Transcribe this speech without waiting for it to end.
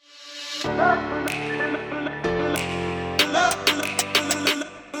Welcome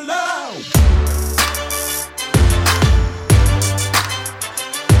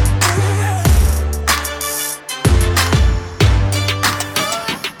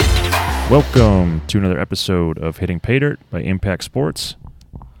to another episode of Hitting Pay Dirt by Impact Sports.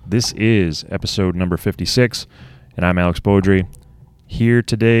 This is episode number 56, and I'm Alex Beaudry, here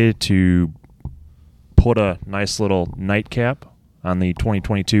today to put a nice little nightcap on the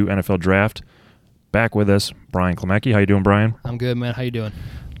 2022 NFL Draft. Back with us, Brian Klemecki. How you doing, Brian? I'm good, man. How you doing?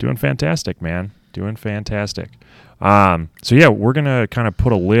 Doing fantastic, man. Doing fantastic. We're going to kind of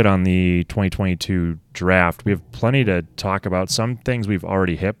put a lid on the 2022 draft. We have plenty to talk about. Some things we've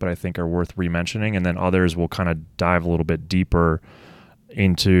already hit, but I think are worth re-mentioning, and then others will kind of dive a little bit deeper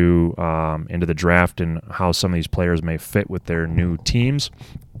into the draft and how some of these players may fit with their new teams.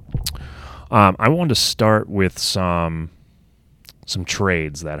 I wanted to start with some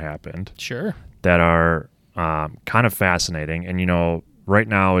trades that happened. Sure. That are kind of fascinating. And, right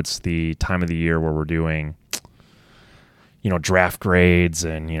now it's the time of the year where we're doing draft grades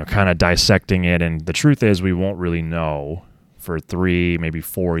and, kind of dissecting it. And the truth is we won't really know for 3, maybe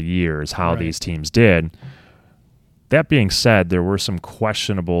 4 years how these teams did. That being said, there were some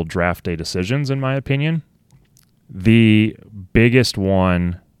questionable draft day decisions, in my opinion. The biggest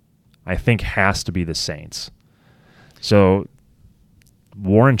one, I think, has to be the Saints. So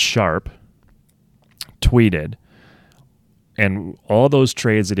Warren Sharp tweeted, and all those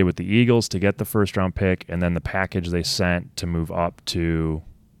trades they did with the Eagles to get the first-round pick, and then the package they sent to move up to,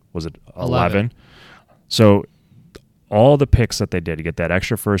 was it 11? So all the picks that they did to get that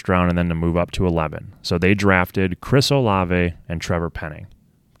extra first round and then to move up to 11. So they drafted Chris Olave and Trevor Penning.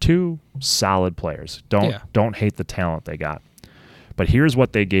 2 solid players. Don't hate the talent they got. But here's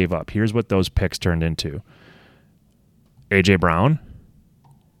what they gave up. Here's what those picks turned into. A.J. Brown,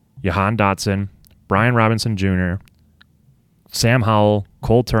 Jahan Dotson, Brian Robinson Jr., Sam Howell,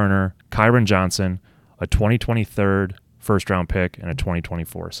 Cole Turner, Kyron Johnson, a 2023 first-round pick, and a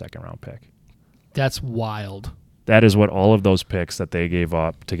 2024 second-round pick. That's wild. That is what all of those picks that they gave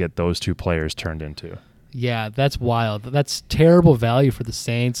up to get those 2 players turned into. Yeah, that's wild. That's terrible value for the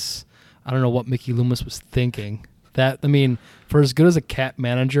Saints. I don't know what Mickey Loomis was thinking. For as good as a cap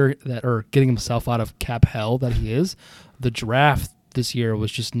manager or getting himself out of cap hell that he is, the draft this year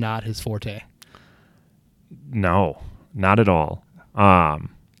was just not his forte. No, not at all.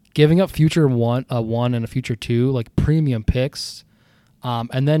 Giving up future one and a future 2, like premium picks,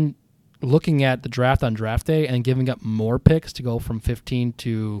 and then looking at the draft on draft day and giving up more picks to go from 15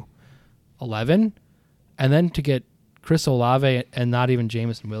 to 11, and then to get Chris Olave and not even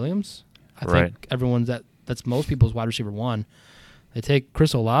Jameson Williams. I think that's most people's wide receiver 1. They take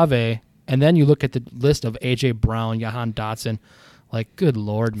Chris Olave, and then you look at the list of A.J. Brown, Jahan Dotson. Like, good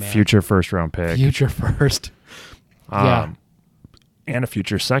Lord, man. Future first-round pick. Future first. Yeah. And a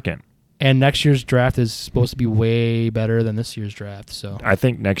future second. And next year's draft is supposed to be way better than this year's draft. So I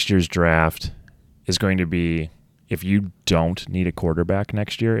think next year's draft is going to be, if you don't need a quarterback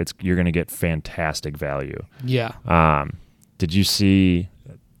next year, you're going to get fantastic value. Yeah. Did you see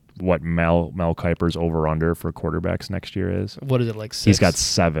what Mel Kiper's over-under for quarterbacks next year is? What is it, like 6? He's got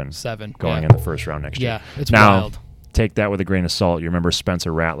 7 going in the first round next year. Yeah, it's wild. Take that with a grain of salt. You remember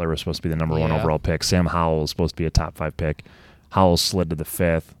Spencer Rattler was supposed to be the number 1 overall pick. Sam Howell was supposed to be a top 5 pick. Howell slid to the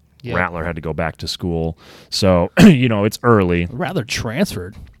 5th. Yep. Rattler had to go back to school. So, it's early. Rattler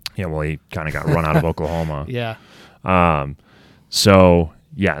transferred. Yeah, well, he kind of got run out of Oklahoma. Yeah.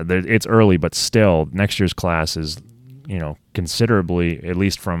 It's early, but still, next year's class is, considerably, at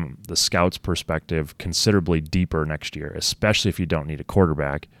least from the scouts' perspective, considerably deeper next year, especially if you don't need a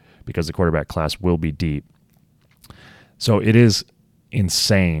quarterback, because the quarterback class will be deep. So it is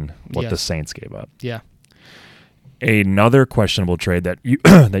insane what the Saints gave up. Yeah. Another questionable trade that you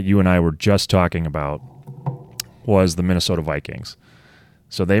that you and I were just talking about was the Minnesota Vikings.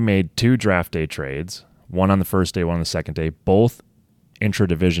 So they made 2 draft day trades, one on the first day, one on the second day, both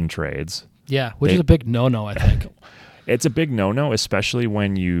intra-division trades. Yeah, which is a big no-no, I think. It's a big no-no, especially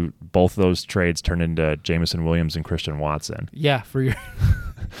when both those trades turn into Jameson Williams and Christian Watson. Yeah,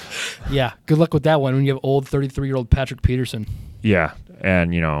 yeah, good luck with that one when you have old 33-year-old Patrick Peterson. Yeah,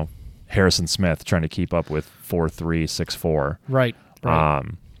 and, Harrison Smith trying to keep up with 4.3, 6.4. Right.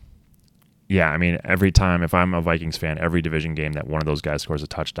 Yeah, I mean, every time, if I'm a Vikings fan, every division game that one of those guys scores a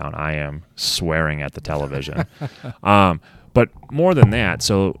touchdown, I am swearing at the television. But more than that,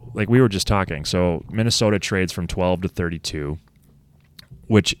 so like we were just talking, so Minnesota trades from 12 to 32,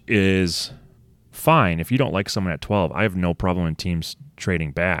 which is fine. If you don't like someone at 12, I have no problem in teams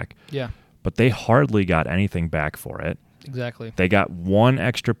trading back. Yeah. But they hardly got anything back for it. Exactly. They got one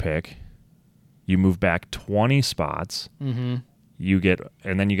extra pick You move back 20 spots. Mm-hmm.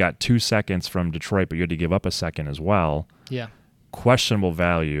 And then you got 2 seconds from Detroit, but you had to give up a second as well. Yeah. Questionable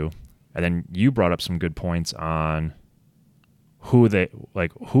value. And then you brought up some good points on who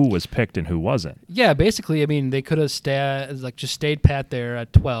was picked and who wasn't. Yeah, basically, I mean, they could have just stayed pat there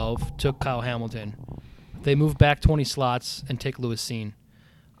at 12, took Kyle Hamilton. They moved back 20 slots and take Lewis Cine.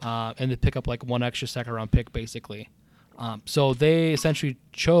 And they pick up like one extra second-round pick, basically. So they essentially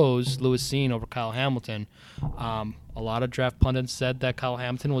chose Lewis Cine over Kyle Hamilton. A lot of draft pundits said that Kyle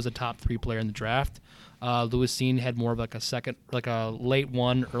Hamilton was a top 3 player in the draft. Lewis Cine had more of like a late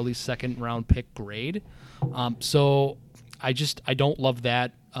 1, early second round pick grade. So I don't love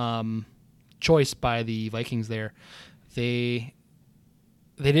that choice by the Vikings there. They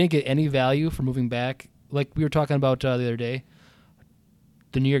didn't get any value for moving back. Like we were talking about the other day,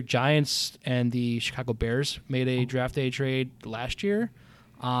 the New York Giants and the Chicago Bears made a draft day trade last year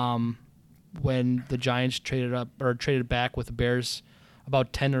when the Giants traded back with the Bears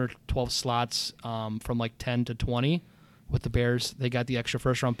about 10 or 12 slots from like 10 to 20 with the Bears. They got the extra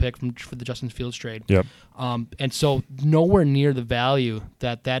first-round pick for the Justin Fields trade. Yep. And so nowhere near the value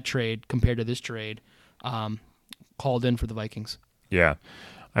that trade compared to this trade called in for the Vikings. Yeah.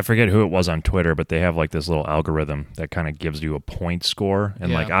 I forget who it was on Twitter, but they have like this little algorithm that kind of gives you a point score.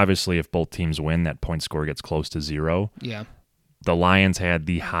 And like obviously if both teams win, that point score gets close to 0. Yeah. The Lions had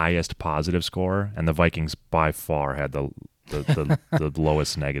the highest positive score, and the Vikings by far had the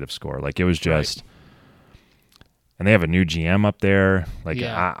lowest negative score. Like it was just right. And they have a new GM up there. Like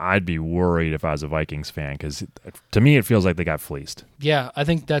I'd be worried if I was a Vikings fan because to me it feels like they got fleeced. Yeah, I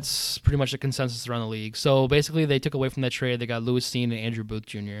think that's pretty much the consensus around the league. So basically, they took away from that trade. They got Lewis Cine and Andrew Booth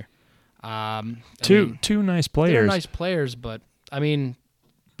Jr. Two nice players. They're nice players, but I mean,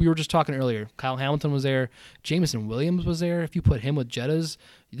 we were just talking earlier. Kyle Hamilton was there. Jameson Williams was there. If you put him with Jettas,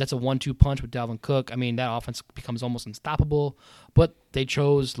 that's a 1-2 punch with Dalvin Cook. I mean, that offense becomes almost unstoppable. But they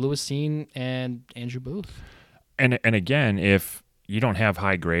chose Lewis Cine and Andrew Booth. And again, if you don't have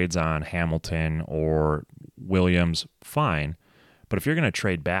high grades on Hamilton or Williams, fine. But if you're going to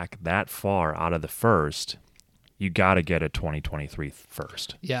trade back that far out of the first, you got to get a 2023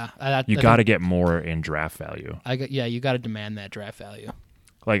 first. Yeah. You got to get more in draft value. You got to demand that draft value.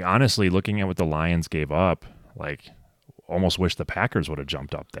 Like, honestly, looking at what the Lions gave up, like, almost wish the Packers would have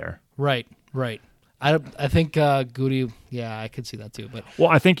jumped up there. Right. I think Goody, I could see that too. But well,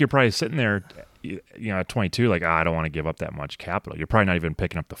 I think you're probably sitting there, at 22, like, I don't want to give up that much capital. You're probably not even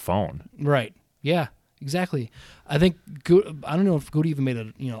picking up the phone. Right. Yeah, exactly. I think, I don't know if Goody even made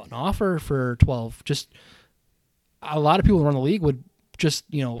an offer for 12. Just a lot of people around the league would just,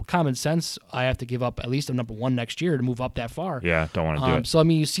 common sense, I have to give up at least a number 1 next year to move up that far. Yeah, don't want to do it. So, I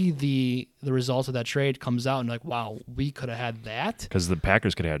mean, you see the results of that trade comes out and like, wow, we could have had that. Because the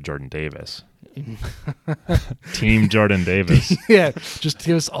Packers could have had Jordan Davis. Team Jordan Davis. Yeah, just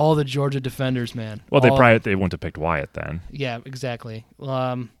give us all the Georgia defenders, man. Well, they wouldn't have picked Wyatt then. Yeah, exactly.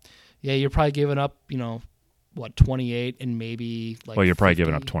 You're probably giving up, 28 and maybe like well, you're probably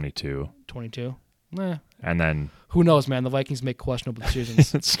giving up 22. 22? And then who knows, man? The Vikings make questionable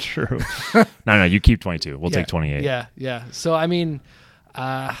decisions. It's true. No, you keep 22. We'll take 28. Yeah. So, I mean,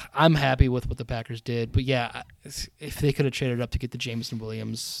 I'm happy with what the Packers did. But, yeah, if they could have traded up to get the Jameson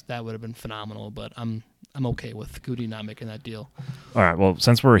Williams, that would have been phenomenal. But I'm okay with Goody not making that deal. All right, well,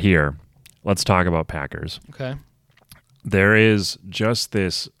 since we're here, let's talk about Packers. Okay. There is just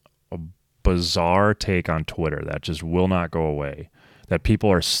this bizarre take on Twitter that just will not go away. That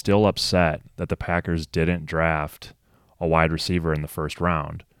people are still upset that the Packers didn't draft a wide receiver in the first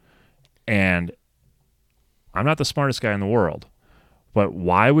round. And I'm not the smartest guy in the world, but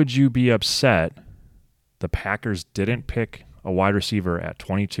why would you be upset the Packers didn't pick a wide receiver at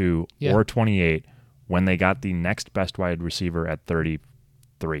 22 or 28 when they got the next best wide receiver at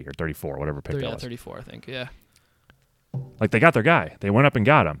 33 or 34, whatever pick that was? 34, I think, yeah. Like, they got their guy. They went up and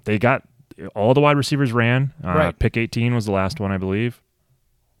got him. They got all the wide receivers ran. Right. Pick 18 was the last one, I believe.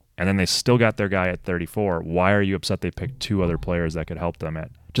 And then they still got their guy at 34. Why are you upset they picked 2 other players that could help them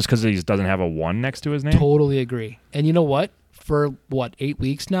just because he doesn't have a 1 next to his name? Totally agree. And you know what? For 8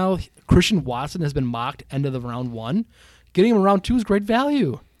 weeks now, Christian Watson has been mocked end of the round 1. Getting him in round 2 is great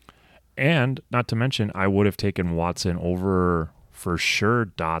value. And not to mention, I would have taken Watson over for sure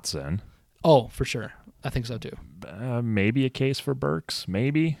Dotson. Oh, for sure. I think so too. Maybe a case for Burks.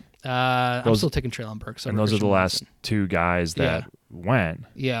 Maybe. I'm still taking Treylon Burks. And those are the last 2 guys that went.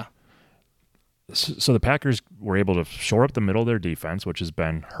 Yeah. So the Packers were able to shore up the middle of their defense, which has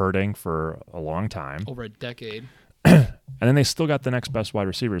been hurting for a long time. Over a decade. And then they still got the next best wide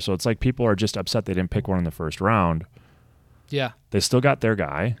receiver. So it's like people are just upset they didn't pick one in the first round. Yeah. They still got their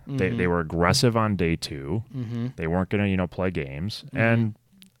guy. Mm-hmm. They were aggressive on day 2. Mm-hmm. They weren't going to, play games. Mm-hmm. And,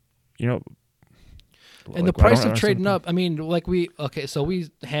 and the price of trading up, I mean, so we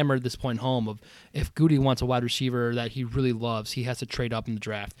hammered this point home of if Goody wants a wide receiver that he really loves, he has to trade up in the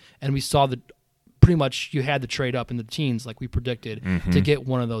draft. And we saw that pretty much you had to trade up in the teens like we predicted to get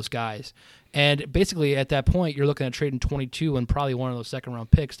one of those guys. And basically at that point, you're looking at trading 22 and probably one of those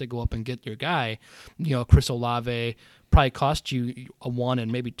second-round picks to go up and get your guy. Chris Olave probably cost you a 1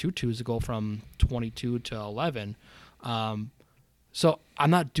 and maybe 2 twos to go from 22 to 11. So I'm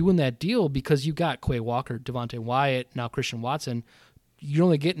not doing that deal because you got Quay Walker, Devontae Wyatt, now Christian Watson. You're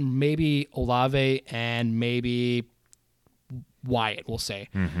only getting maybe Olave and maybe Wyatt, we'll say.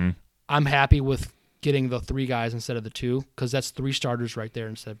 Mm-hmm. I'm happy with getting the 3 guys instead of the 2 because that's 3 starters right there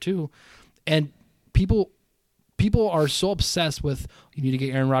instead of 2. And people are so obsessed with you need to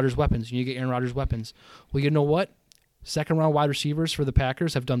get Aaron Rodgers weapons. You need to get Aaron Rodgers weapons. Well, you know what? Second-round wide receivers for the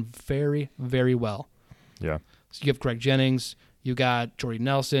Packers have done very, very well. Yeah. So you have Greg Jennings. You got Jordy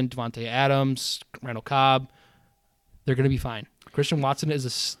Nelson, Devontae Adams, Randall Cobb. They're going to be fine. Christian Watson is a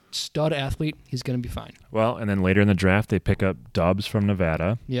stud athlete. He's going to be fine. Well, and then later in the draft, they pick up Doubs from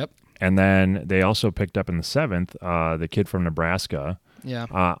Nevada. Yep. And then they also picked up in the 7th the kid from Nebraska.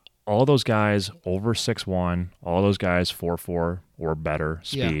 Yeah. All those guys over 6'1", all those guys 4'4" or better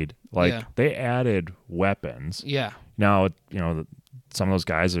speed. They added weapons. Yeah. Now, some of those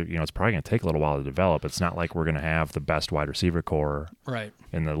guys are, it's probably going to take a little while to develop. It's not like we're going to have the best wide receiver core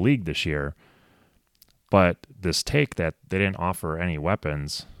in the league this year. But this take that they didn't offer any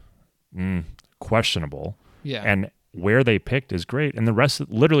weapons, questionable. Yeah. And where they picked is great. And the rest of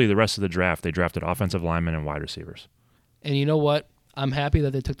the draft, they drafted offensive linemen and wide receivers. And you know what? I'm happy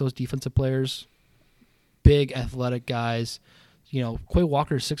that they took those defensive players, big athletic guys. Quay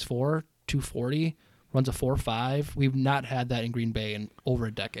Walker is 6'4", 240, runs a 4.5. We've not had that in Green Bay in over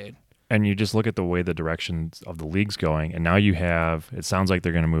a decade. And you just look at the way the direction of the league's going, and now you have, it sounds like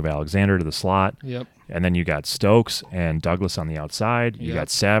they're going to move Alexander to the slot. Yep. And then you got Stokes and Douglas on the outside. You got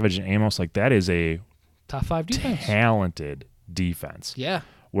Savage and Amos. That is a top 5 defense. Talented defense. Yeah.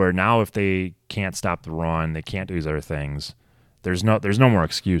 Where now if they can't stop the run, they can't do these other things, there's no more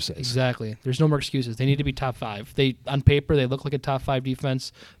excuses. Exactly. There's no more excuses. They need to be top 5. On paper, they look like a top 5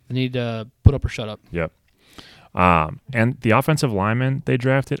 defense. They need to put up or shut up. Yep. And the offensive lineman they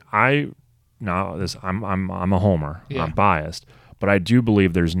drafted, I'm a homer. Yeah. I'm biased, but I do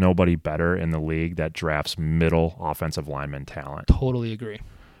believe there's nobody better in the league that drafts middle offensive lineman talent. Totally agree.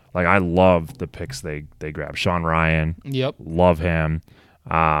 I love the picks they grabbed. Sean Ryan. Yep. Love him.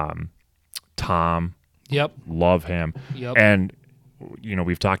 Tom. Yep. Love him. Yep. And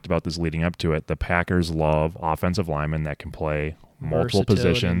we've talked about this leading up to it. The Packers love offensive linemen that can play multiple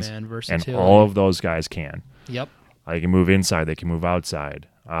positions, and all of those guys can. Yep. They can move inside. They can move outside.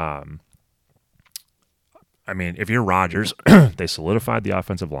 If you're Rodgers, they solidified the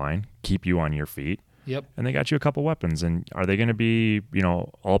offensive line, keep you on your feet. Yep. And they got you a couple weapons. And are they going to be,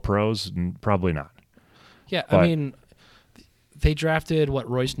 all pros? Probably not. Yeah, but, they drafted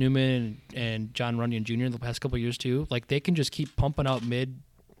Royce Newman and John Runyon Jr. in the past couple of years too. They can just keep pumping out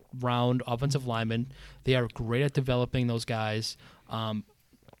mid-round offensive linemen. They are great at developing those guys.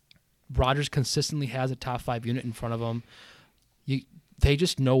 Rodgers consistently has a top 5 unit in front of them. They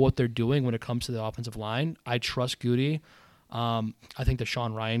just know what they're doing when it comes to the offensive line. I trust Goody. I think the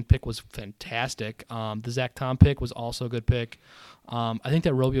Sean Ryan pick was fantastic. The Zach Tom pick was also a good pick. I think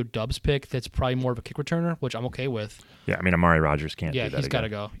that Romeo Doubs pick, that's probably more of a kick returner, which I'm okay with. Yeah, Amari Rodgers can't do that. Yeah, he's got to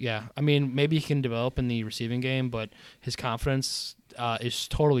go. Yeah. Maybe he can develop in the receiving game, but his confidence is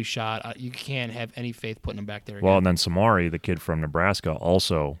totally shot. You can't have any faith putting him back there again. Well, and then Samari, the kid from Nebraska,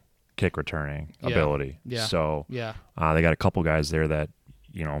 also kick returning ability. Yeah. So they got a couple guys there that,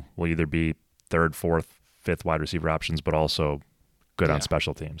 will either be 3rd, 4th, 5th wide receiver options, but also good on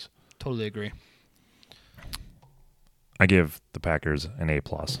special teams. Totally agree. I give the Packers an A+.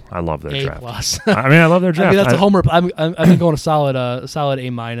 I love their draft. A+. I love their draft. That's a homer. I've been going a solid A-.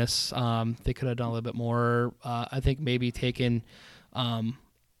 They could have done a little bit more. I think maybe taken one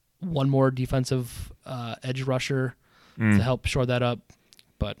more defensive edge rusher to help shore that up.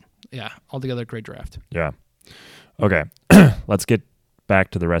 But yeah, altogether great draft. Yeah. Okay. Let's get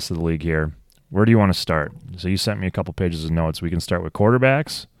back to the rest of the league here. Where do you want to start? So you sent me a couple pages of notes. We can start with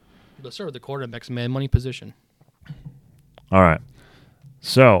quarterbacks. Let's start with the quarterbacks, man. Money position. All right.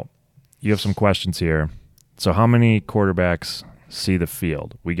 So you have some questions here. So how many quarterbacks see the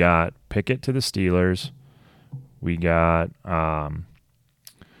field? We got Pickett to the Steelers. We got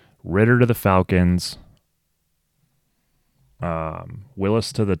Ritter to the Falcons.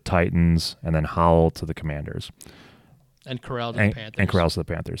 Willis to the Titans, and then Howell to the Commanders. And Corral to the Panthers. And Corral's to the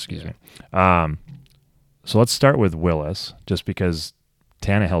Panthers, excuse Yeah. me. So let's start with Willis, just because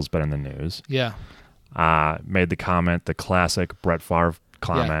Tannehill's been in the news. Yeah. Made the comment, the classic Brett Favre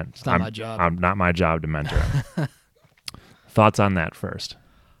comment. Yeah, it's not my job. I'm not my job to mentor him. Thoughts on that first?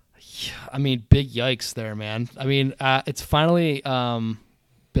 I mean, big yikes there, man. I mean, it's finally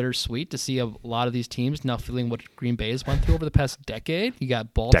bittersweet to see a lot of these teams now feeling what Green Bay has went through over the past decade. You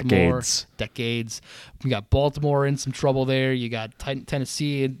got Baltimore. Decades. You got Baltimore in some trouble there. You got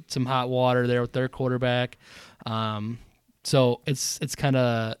Tennessee in some hot water there with their quarterback. So it's kind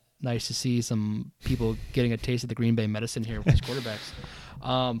of nice to see some people getting a taste of the Green Bay medicine here with these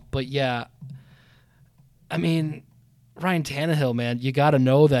quarterbacks. But yeah, I mean, Ryan Tannehill, man, you got to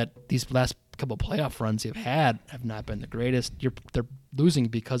know that these last couple playoff runs you've had have not been the greatest. They're losing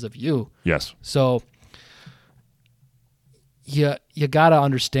because of you. Yes. So you got to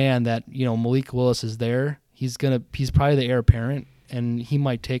understand that, Malik Willis is there. He's probably the heir apparent, and he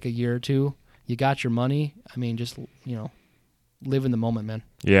might take a year or two. You got your money. I mean, just, live in the moment, man.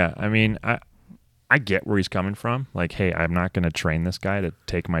 Yeah, I mean, I get where he's coming from. Like, hey, I'm not going to train this guy to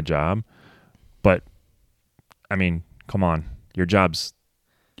take my job. But, I mean, come on. Your job's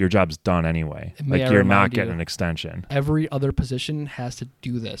done anyway. Like, you're not getting an extension. Every other position has to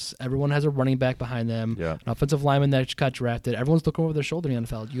do this. Everyone has a running back behind them, yeah. An offensive lineman that got drafted. Everyone's looking over their shoulder in the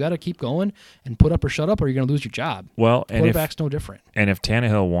NFL. You got to keep going and put up or shut up, or you're going to lose your job. Well, quarterback's no different. And if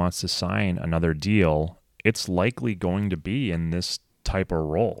Tannehill wants to sign another deal, it's likely going to be in this type of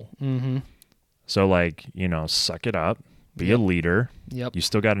role. Mm-hmm. So, like, suck it up. Be a leader. Yep. You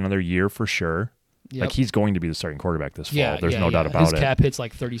still got another year for sure. Yep. Like, he's going to be the starting quarterback this fall. There's no doubt about it. His cap hits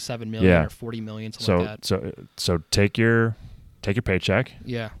like $37 million or $40 million, something like that. So take your paycheck.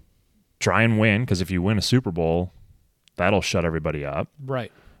 Yeah. Try and win, because if you win a Super Bowl, that'll shut everybody up.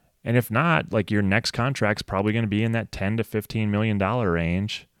 Right. And if not, like, your next contract's probably going to be in that $10 to $15 million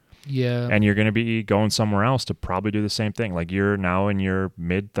range. Yeah. And you're going to be going somewhere else to probably do the same thing. Like, you're now in your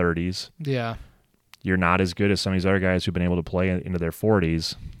mid-30s. Yeah. You're not as good as some of these other guys who've been able to play into their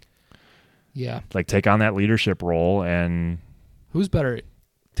 40s. Yeah. Like, take on that leadership role. And who's better,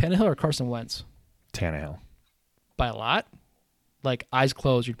 Tannehill or Carson Wentz? Tannehill. By a lot? Like, eyes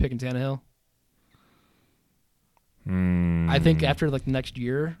closed, you're picking Tannehill? I think after, like, the next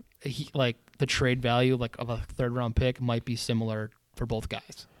year, the trade value, like, of a third-round pick might be similar for both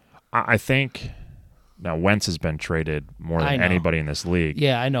guys. I think now Wentz has been traded more than anybody in this league.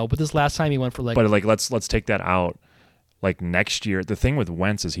 Yeah, I know. But this last time he went for, like... But, like, let's take that out. Like, next year, the thing with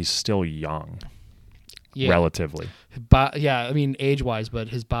Wentz is he's still young, relatively. Yeah, I mean, age-wise, but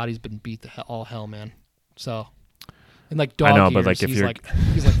his body's been beat to all hell, man. So, and like dog I know, years, but like if he's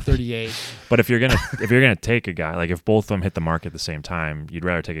like 38. But if you're gonna take a guy, like if both of them hit the market at the same time, you'd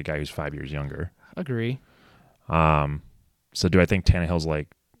rather take a guy who's 5 years younger. Agree. So do I think Tannehill's like?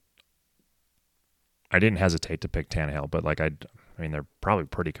 I didn't hesitate to pick Tannehill, but like I mean, they're probably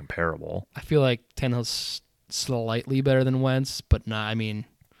pretty comparable. I feel like Tannehill's slightly better than Wentz, but not. I mean,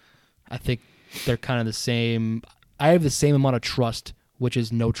 I think they're kind of the same. I have the same amount of trust, which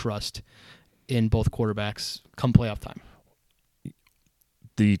is no trust, in both quarterbacks come playoff time.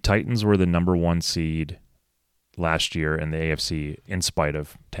 The Titans were the number 1 seed last year in the AFC in spite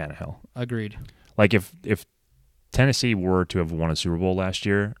of Tannehill. Agreed. Like if Tennessee were to have won a Super Bowl last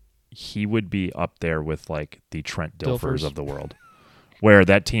year, he would be up there with like the Trent Dilfers of the world, where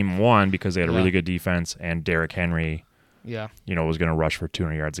that team won because they had a really good defense and Derrick Henry, was going to rush for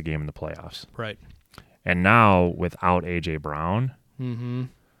 200 yards a game in the playoffs. Right. And now without A.J. Brown,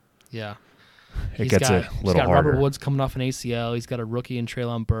 yeah, it gets a little harder. Robert Woods coming off an ACL. He's got a rookie in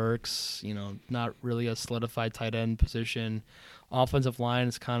Treylon Burks. Not really a solidified tight end position. Offensive line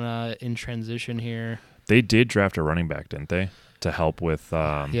is kind of in transition here. They did draft a running back, didn't they, to help with?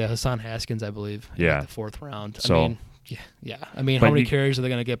 Hassan Haskins, I believe. Yeah, the 4th round. So, I mean, how many carries are they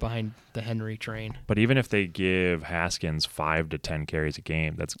going to get behind the Henry train? But even if they give Haskins 5 to 10 carries a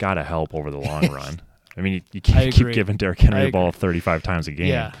game, that's got to help over the long run. I mean, you can't keep giving Derrick Henry the ball 35 times a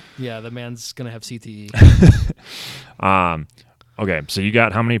game. Yeah, the man's going to have CTE. Okay, so you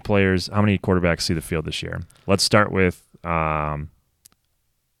got how many quarterbacks see the field this year? Let's start with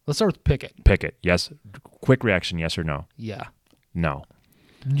Pickett. Pickett, yes. Quick reaction, yes or no? Yeah. No.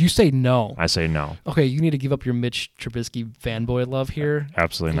 You say no. I say no. Okay, you need to give up your Mitch Trubisky fanboy love here.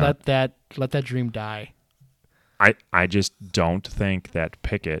 Absolutely not. Let that dream die. I just don't think that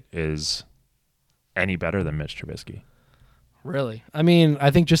Pickett is any better than Mitch Trubisky. Really? I mean,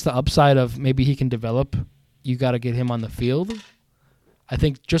 I think just the upside of maybe he can develop, you got to get him on the field. I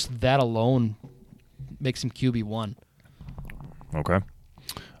think just that alone makes him QB1. Okay.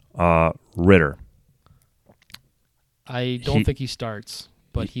 Ritter. I don't think he starts,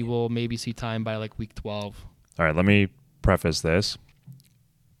 but he will maybe see time by like week 12. All right, let me preface this.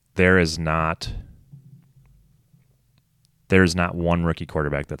 There is not one rookie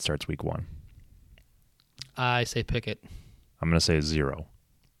quarterback that starts week 1. I say Pickett. I'm going to say 0.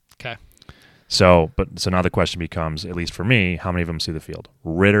 Okay. So now the question becomes, at least for me, how many of them see the field?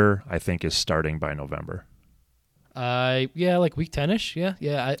 Ritter, I think, is starting by November. Yeah, like week 10ish.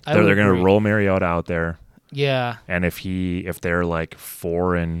 Yeah. They're going to roll Mariota out there. Yeah. And if they're like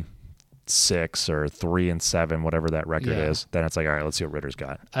 4-6 or 3-7, whatever that record is, then it's like, all right, let's see what Ritter's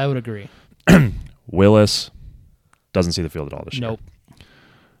got. I would agree. Willis doesn't see the field at all this year. Nope.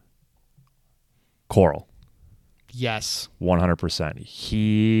 Coral. Yes.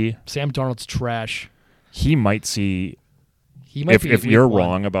 100%. Sam Darnold's trash. He might see. He might if you're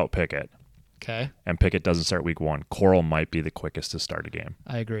wrong about Pickett, okay, and Pickett doesn't start week 1, Coral might be the quickest to start a game.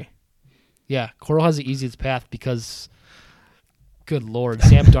 I agree. Yeah, Coral has the easiest path because, good Lord,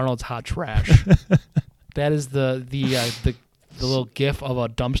 Sam Darnold's hot trash. That is the little gif of a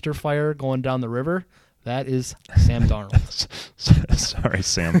dumpster fire going down the river. That is Sam Darnold. Sorry,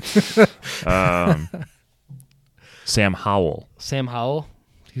 Sam. Sam Howell. Sam Howell.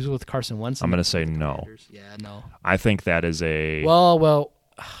 He's with Carson Wentz. I'm going to say no. Yeah, no. I think that is a... Well,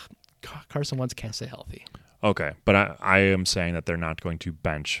 Carson Wentz can't stay healthy. Okay, but I am saying that they're not going to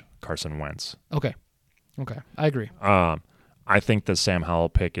bench Carson Wentz. Okay, I agree. I think the Sam Howell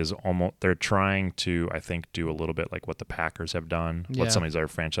pick is almost... They're trying to, I think, do a little bit like what the Packers have done, what some of these other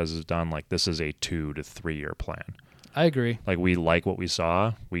franchises have done. Like, this is a 2 to 3 year plan. I agree. Like, we like what we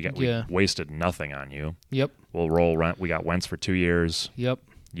saw. We wasted nothing on you. Yep. We'll roll rent. We got Wentz for 2 years. Yep.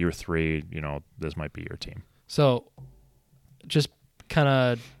 Year 3, this might be your team. So, just kind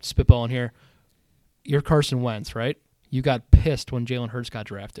of spitballing here. You're Carson Wentz, right? You got pissed when Jalen Hurts got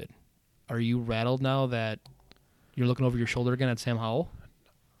drafted. Are you rattled now that you're looking over your shoulder again at Sam Howell?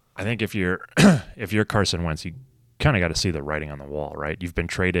 I think if you're Carson Wentz, you kind of got to see the writing on the wall, right? You've been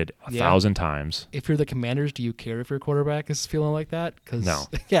traded 1,000 times. If you're the Commanders, do you care if your quarterback is feeling like that? No.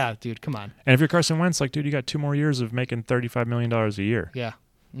 Yeah, dude, come on. And if you're Carson Wentz, like, dude, you got 2 more years of making $35 million a year. Yeah.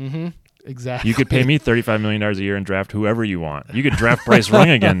 Mm-hmm. Exactly. You could pay me $35 million a year and draft whoever you want. You could draft Bryce Young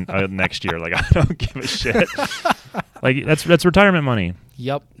again next year. Like, I don't give a shit. Like, that's retirement money.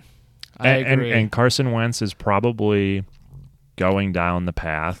 Yep. I agree. And Carson Wentz is probably going down the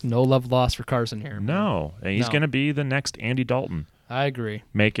path. No love lost for Carson here. No. And he's going to be the next Andy Dalton. I agree.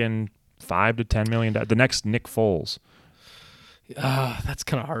 Making $5 to $10 million. The next Nick Foles. That's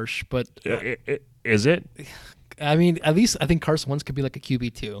kind of harsh, but... Is it? I mean, at least I think Carson Wentz could be like a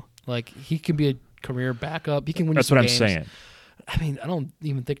QB2. Like, he can be a career backup. He can win. That's what games. I'm saying. I mean, I don't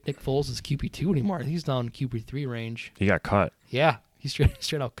even think Nick Foles is QB2 anymore. He's down QB3 range. He got cut. Yeah, he's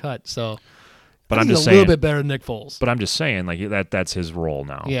straight out cut. So, but I'm just a saying, little bit better than Nick Foles. But I'm just saying, like, that's his role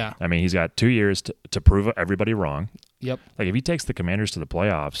now. Yeah. I mean, he's got 2 years to prove everybody wrong. Yep. Like, if he takes the Commanders to the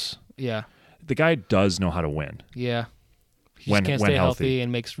playoffs, yeah, the guy does know how to win. Yeah. He just can't stay healthy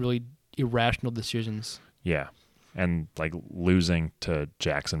and makes really irrational decisions. Yeah. And, like, losing to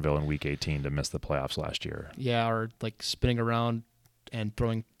Jacksonville in Week 18 to miss the playoffs last year. Yeah, or, like, spinning around and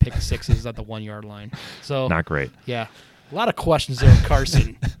throwing pick sixes at the 1 yard line. So not great. Yeah. A lot of questions there with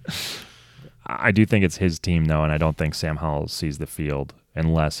Carson. I do think it's his team, though, and I don't think Sam Howell sees the field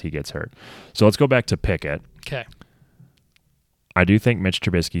unless he gets hurt. So let's go back to Pickett. Okay. I do think Mitch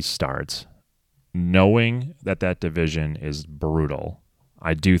Trubisky starts. Knowing that division is brutal,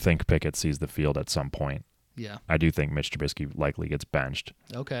 I do think Pickett sees the field at some point. Yeah. I do think Mitch Trubisky likely gets benched.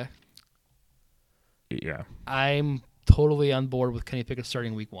 Okay. Yeah. I'm totally on board with Kenny Pickett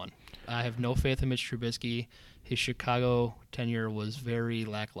starting week 1. I have no faith in Mitch Trubisky. His Chicago tenure was very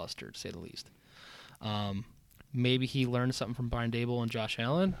lackluster, to say the least. Maybe he learned something from Brian Dable and Josh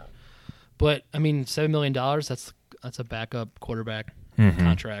Allen. But, I mean, $7 million, that's a backup quarterback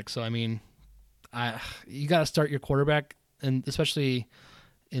contract. So, I mean, you got to start your quarterback, and especially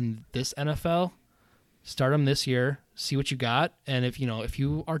in this NFL, start him this year, see what you got, and if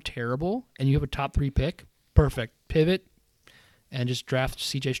you are terrible and you have a top 3 pick, perfect. Pivot and just draft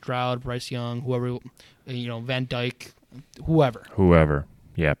C.J. Stroud, Bryce Young, whoever, Van Dyke, whoever. Whoever.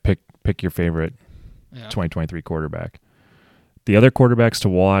 Yeah, pick your favorite 2023 quarterback. The other quarterbacks to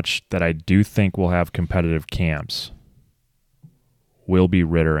watch that I do think will have competitive camps will be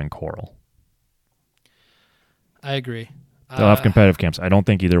Ritter and Coral. I agree. They'll have competitive camps. I don't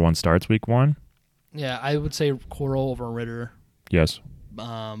think either one starts week 1. Yeah, I would say Coral over Ritter. Yes.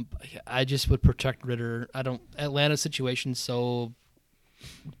 I just would protect Ritter. Atlanta's situation's so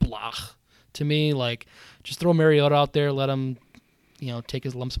blah to me. Like, just throw Mariota out there, let him, take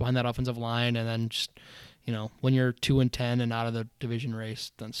his lumps behind that offensive line, and then just, when you're 2-10 and out of the division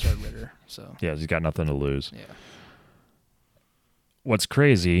race, then start Ritter. So Yeah, he's got nothing to lose. yeah, What's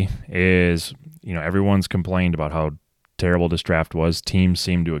crazy is, everyone's complained about how terrible this draft was. Teams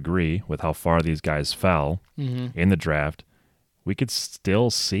seem to agree with how far these guys fell in the draft. We could still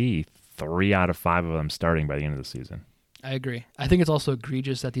see 3 out of 5 of them starting by the end of the season. I agree. I think it's also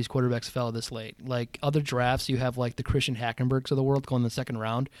egregious that these quarterbacks fell this late. Like other drafts, you have like the Christian Hackenbergs of the world going in the second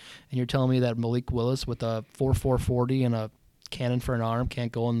round, and you're telling me that Malik Willis with a 4.4 40 and a cannon for an arm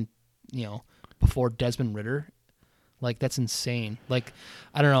can't go in, before Desmond Ritter. Like that's insane. Like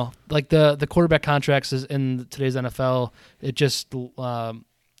I don't know. Like the quarterback contracts is in today's NFL. It's just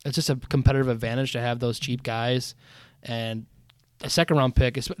a competitive advantage to have those cheap guys, and a second round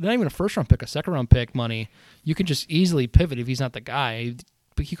pick, not even a first round pick, a second round pick money. You can just easily pivot if he's not the guy.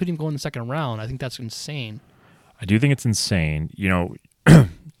 But he couldn't even go in the second round. I think that's insane. I do think it's insane.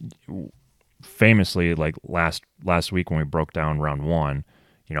 Famously, like last week when we broke down round 1,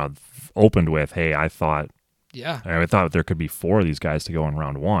 opened with, "Hey, I thought there could be 4 of these guys to go in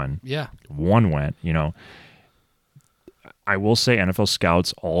round 1." Yeah. 1 went. I will say NFL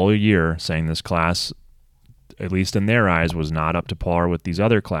scouts all year saying this class, at least in their eyes, was not up to par with these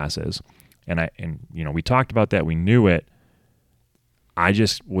other classes. And we talked about that. We knew it. I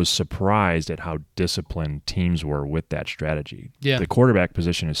just was surprised at how disciplined teams were with that strategy. Yeah. The quarterback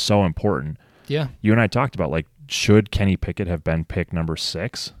position is so important. Yeah. You and I talked about, like, should Kenny Pickett have been pick number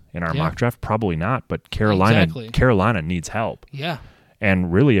 6 in our mock draft? Probably not, but Carolina needs help. Yeah.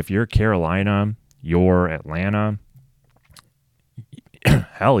 And really, if you're Carolina, you're Atlanta,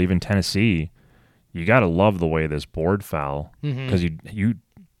 hell, even Tennessee, you got to love the way this board fell because you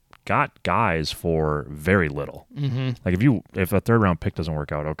got guys for very little. Mm-hmm. Like if a third round pick doesn't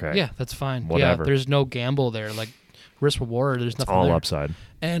work out, okay, yeah, that's fine. Whatever. Yeah, there's no gamble there. Like risk reward, there's nothing. All there. Upside.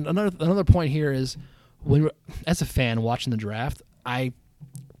 And another point here is as a fan watching the draft, I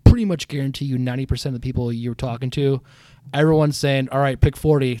pretty much guarantee you 90% of the people you're talking to, everyone's saying, all right, pick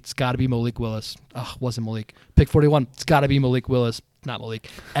 40, it's got to be Malik Willis. Oh, wasn't Malik. Pick 41, it's got to be Malik Willis. Not Malik.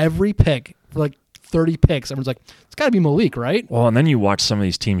 Every pick, like 30 picks, everyone's like, it's got to be Malik, right? Well, and then you watch some of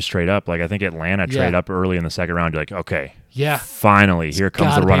these teams trade up. Like I think Atlanta trade up early in the second round. You're like, okay, finally, here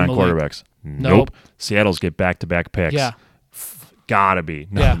comes the run on quarterbacks. Nope. Seattle's get back-to-back picks. Yeah. Gotta be.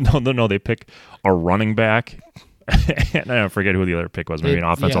 No, they pick a running back. And I don't forget who the other pick was. Maybe an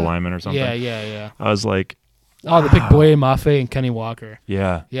offensive lineman or something. Yeah. I was like, oh, they picked Boye Mafe and Kenny Walker.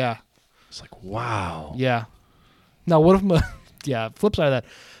 Yeah. Yeah. It's like, wow. Yeah. Now, what if, flip side of that,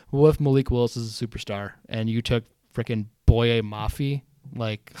 what if Malik Willis is a superstar and you took freaking Boye Mafe?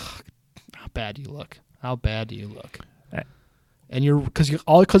 Like, how bad do you look? How bad do you look? And because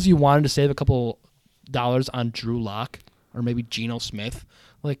you wanted to save a couple dollars on Drew Lock or maybe Geno Smith.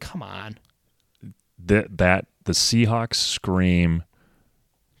 Like, come on. The Seahawks scream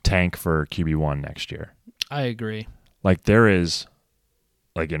tank for QB1 next year. I agree. Like there is,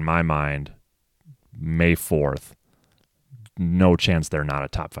 like in my mind, May 4th, no chance they're not a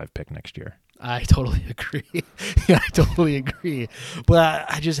top 5 pick next year. I totally agree. I totally agree. But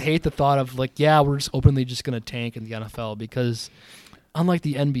I just hate the thought of like, we're just openly just going to tank in the NFL because unlike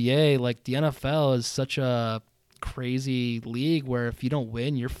the NBA, like the NFL is such a crazy league where if you don't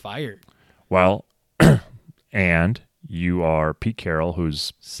win, you're fired. Well, and you are Pete Carroll,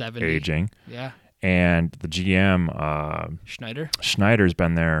 who's 70. aging. Yeah. And the GM, Schneider's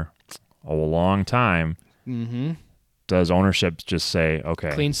been there a long time. Mm-hmm. Does ownership just say,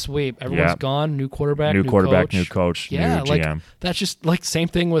 okay, clean sweep, everyone's gone, new quarterback, new coach, new GM? Like, that's just like same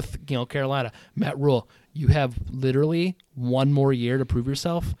thing with Carolina. Matt Rule, you have literally one more year to prove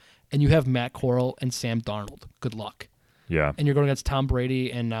yourself, and you have Matt Corral and Sam Darnold. Good luck. Yeah. And you're going against Tom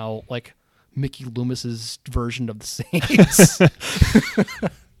Brady and now like Mickey Loomis's version of the Saints.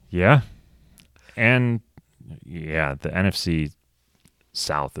 Yeah. And the NFC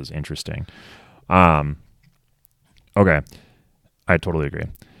South is interesting. Okay. I totally agree.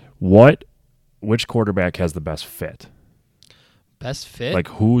 Which quarterback has the best fit? Best fit? Like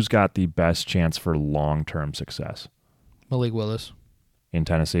who's got the best chance for long-term success? Malik Willis. In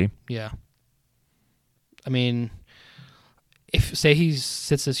Tennessee? Yeah. I mean, if say he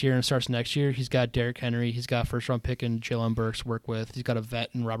sits this year and starts next year, he's got Derrick Henry, he's got first-round pick in Jalen Burks to work with, he's got a vet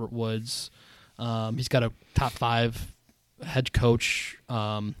in Robert Woods, he's got a top 5 head coach,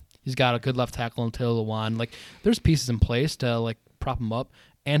 he's got a good left tackle in Taylor Lewan. Like, there's pieces in place to like prop him up,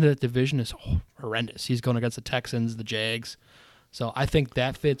 and that division is horrendous. He's going against the Texans, the Jags, so I think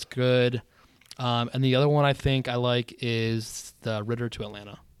that fits good. And the other one I think I like is the Ritter to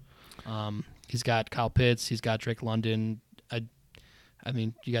Atlanta. He's got Kyle Pitts. He's got Drake London. I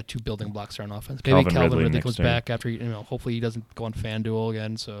mean, you got two building blocks there on offense. Maybe Calvin Calvin Ridley Ridley comes mixed in. back after, hopefully he doesn't go on FanDuel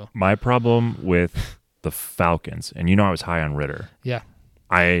again. So My problem with the Falcons, and I was high on Ritter. yeah,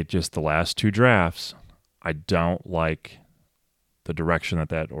 The last two drafts, I don't like the direction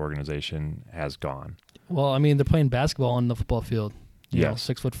that organization has gone. well, I mean, they're playing basketball on the football field. You know, Yes.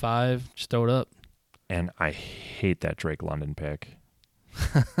 6'5", just throw it up. And I hate that Drake London pick.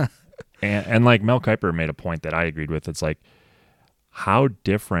 and like Mel Kiper made a point that I agreed with. It's like, how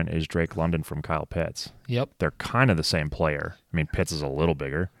different is Drake London from Kyle Pitts? Yep. They're kind of the same player. I mean, Pitts is a little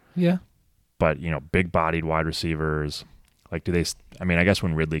bigger, Yeah. but big-bodied wide receivers. Like, I guess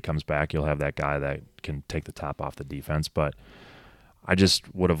when Ridley comes back, you'll have that guy that can take the top off the defense. But I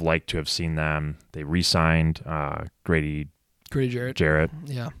just would have liked to have seen them. They re-signed Grady Jarrett.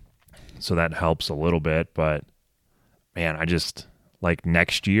 Yeah. So that helps a little bit, but man, I just like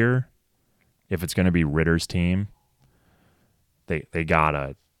next year, if it's going to be Ritter's team, they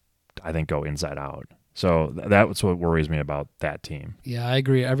gotta, I think, go inside out. So that's what worries me about that team. Yeah, I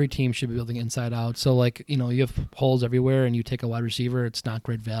agree. Every team should be building inside out. So, like, you have holes everywhere and you take a wide receiver, it's not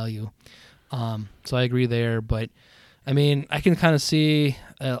great value. So I agree there. But, I mean, I can kind of see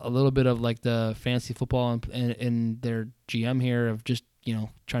a little bit of, like, the fantasy football in their GM here of just,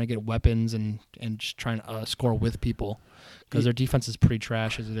 trying to get weapons and just trying to score with people because their defense is pretty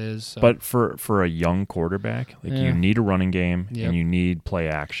trash as it is. So. But for a young quarterback, like you need a running game and you need play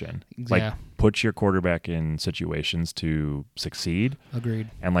action. Like put your quarterback in situations to succeed. Agreed.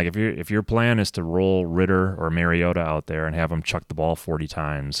 And like if your plan is to roll Ritter or Mariota out there and have them chuck the ball 40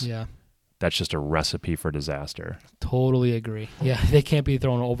 times, that's just a recipe for disaster. Totally agree. Yeah, they can't be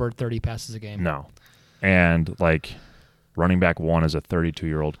throwing over 30 passes a game. No. And like running back one is a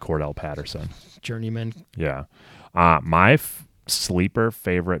 32-year-old Cordell Patterson. Journeyman. Yeah. My sleeper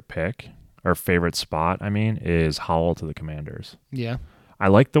favorite pick or favorite spot, is Howell to the Commanders. Yeah. I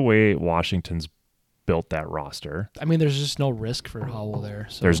like the way Washington's built that roster. I mean, there's just no risk for Howell there.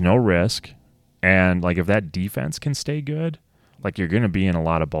 So. There's no risk. And like if that defense can stay good, like you're going to be in a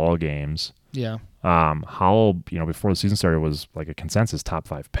lot of ball games. Yeah. Howell, before the season started was like a consensus top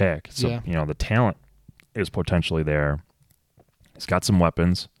 5 pick. So, the talent is potentially there. He's got some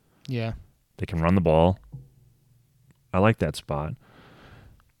weapons. Yeah. They can run the ball. I like that spot.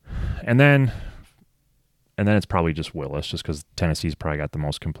 And then it's probably just Willis, just because Tennessee's probably got the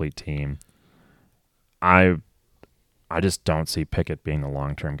most complete team. I just don't see Pickett being the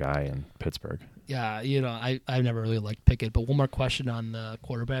long-term guy in Pittsburgh. Yeah, I've never really liked Pickett. But one more question on the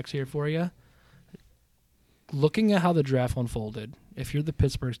quarterbacks here for you. Looking at how the draft unfolded, if you're the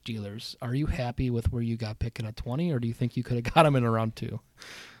Pittsburgh Steelers, are you happy with where you got Pickett at 20, or do you think you could have got him in round 2?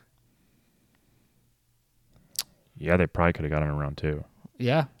 Yeah, they probably could have got him in round 2.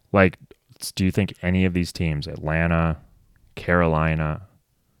 Yeah. Like, do you think any of these teams, Atlanta, Carolina,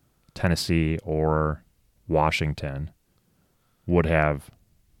 Tennessee, or Washington, would have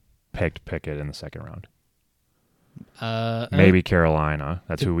picked Pickett in the second round? Maybe Carolina.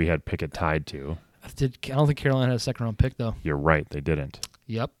 That's who we had Pickett tied to. I don't think Carolina had a second-round pick, though. You're right. They didn't.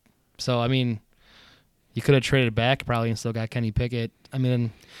 Yep. So, I mean, you could have traded back probably and still got Kenny Pickett. I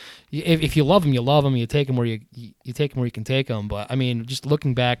mean, if you love him, you love him. You take him where you take him where you can take him. But, I mean, just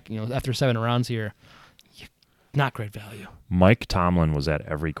looking back, after 7 rounds here, not great value. Mike Tomlin was at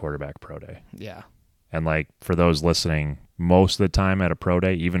every quarterback pro day. Yeah. And, like, for those listening, most of the time at a pro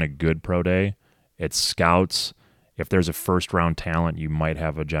day, even a good pro day, it's scouts. If there's a first-round talent, you might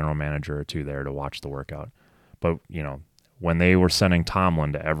have a general manager or two there to watch the workout. But, when they were sending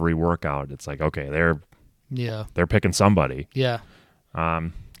Tomlin to every workout, it's like, okay, they're picking somebody. Yeah.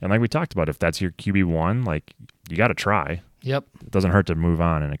 And like we talked about, if that's your QB1, like, you got to try. Yep. It doesn't hurt to move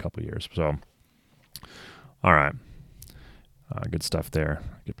on in a couple of years. So, all right. Good stuff there.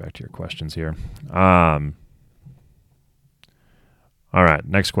 Get back to your questions here. All right,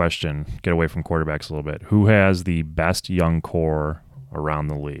 next question. Get away from quarterbacks a little bit. Who has the best young core around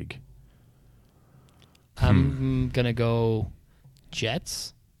the league? I'm going to go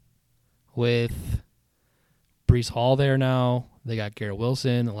Jets with Breece Hall there now. They got Garrett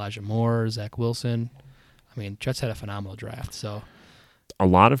Wilson, Elijah Moore, Zach Wilson. I mean, Jets had a phenomenal draft. So a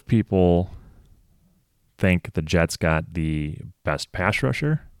lot of people think the Jets got the best pass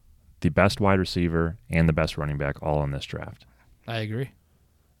rusher, the best wide receiver, and the best running back all in this draft. I agree.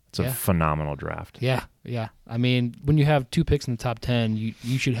 It's a phenomenal draft. Yeah. I mean, when you have 2 picks in the top 10,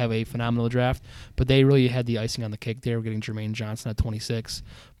 you should have a phenomenal draft. But they really had the icing on the cake there, getting Jermaine Johnson at 26.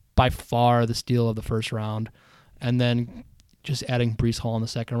 By far the steal of the first round. And then just adding Breece Hall in the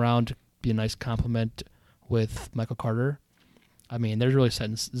second round be a nice compliment with Michael Carter. I mean, they're really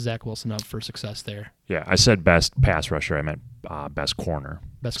setting Zach Wilson up for success there. Yeah, I said best pass rusher. I meant best corner.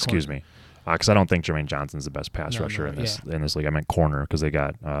 Excuse me. Because I don't think Jermaine Johnson's the best pass rusher in this league. I meant corner because they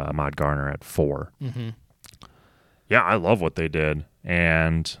got Ahmad Garner at 4. Mm-hmm. Yeah, I love what they did.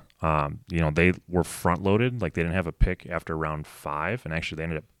 And, they were front-loaded. Like, they didn't have a pick after round 5. And actually, they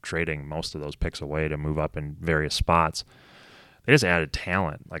ended up trading most of those picks away to move up in various spots. They just added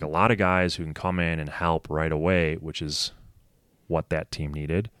talent. Like, a lot of guys who can come in and help right away, which is what that team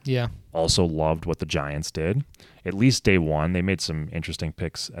needed. Yeah. Also loved what the Giants did. At least day one, they made some interesting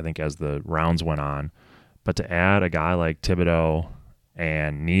picks, I think, as the rounds went on. But to add a guy like Thibodeau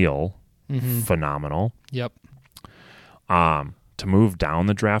and Neal, phenomenal. Yep. To move down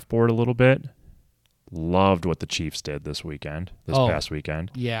the draft board a little bit, loved what the Chiefs did this past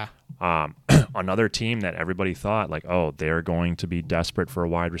weekend. Yeah. Another team that everybody thought, like, oh, they're going to be desperate for a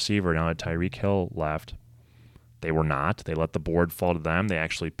wide receiver now that Tyreek Hill left. They were not. They let the board fall to them. They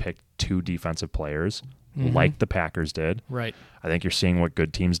actually picked 2 defensive players, like the Packers did. Right. I think you're seeing what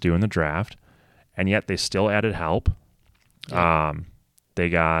good teams do in the draft. And yet they still added help. Yeah. They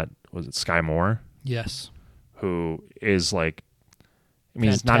got, was it Sky Moore? Yes. Who is like, I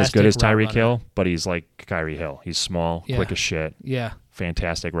mean, he's not as good as Tyreek Hill, but he's like Kyrie Hill. He's small, quick as shit. Yeah.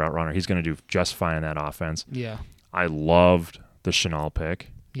 Fantastic route runner. He's going to do just fine in that offense. Yeah. I loved the Shenault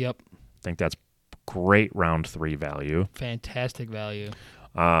pick. Yep. I think that's great round 3 value. Fantastic value.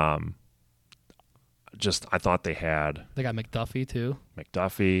 I thought they got McDuffie too. They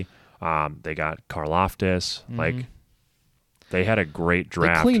got Karlaftis. Like, they had a great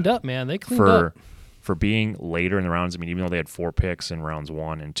draft. They cleaned up, man. They cleaned up. For being later in the rounds. I mean, even though they had 4 picks in rounds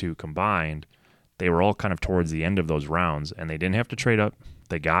 1 and 2 combined, they were all kind of towards the end of those rounds, and they didn't have to trade up.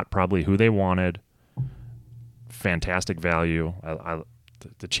 They got probably who they wanted. Fantastic value.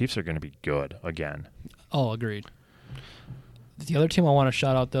 The Chiefs are going to be good again. Oh, agreed. The other team I want to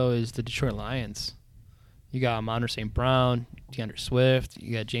shout out, though, is the Detroit Lions. You got Amon St. Brown, DeAndre Swift.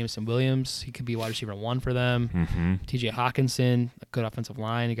 You got Jameson Williams. He could be wide receiver 1 for them. TJ Hawkinson, a good offensive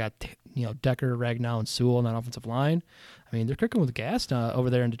line. You got Decker, Ragnow, and Sewell on that offensive line. I mean, they're cooking with gas now over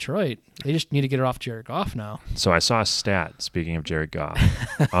there in Detroit. They just need to get it off Jared Goff now. So I saw a stat, speaking of Jared Goff.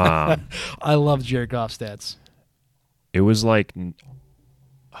 I love Jared Goff stats. It was like,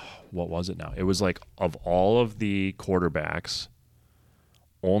 what was it now? It was like, of all of the quarterbacks,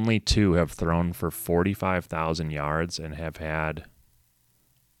 only 2 have thrown for 45,000 yards and have had,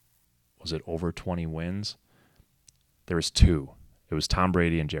 was it over 20 wins? There was 2. It was Tom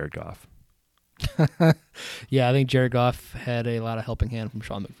Brady and Jared Goff. Yeah, I think Jared Goff had a lot of helping hand from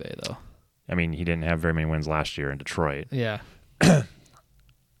Sean McVay, though. I mean, he didn't have very many wins last year in Detroit. Yeah.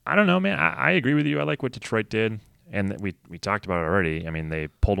 I don't know, man. I agree with you. I like what Detroit did. And we talked about it already. I mean, they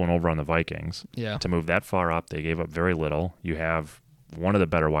pulled one over on the Vikings. Yeah. To move that far up, they gave up very little. You have one of the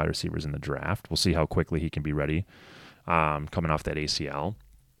better wide receivers in the draft. We'll see how quickly he can be ready coming off that ACL.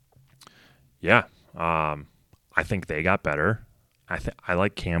 Yeah. I think they got better. I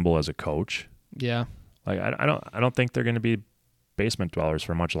like Campbell as a coach. Yeah. Like I don't think they're going to be basement dwellers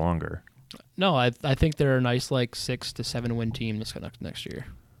for much longer. No, I think they're a nice 6 to 7 win team this next year.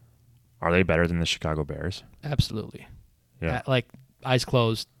 Are they better than the Chicago Bears? Absolutely. Yeah. Eyes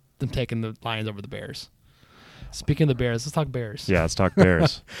closed, them taking the Lions over the Bears. Speaking of the Bears, let's talk Bears. Yeah, let's talk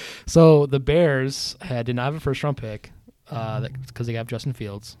Bears. So the Bears did not have a first-round pick because they have Justin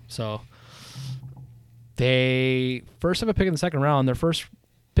Fields. So they first have a pick in the second round. Their first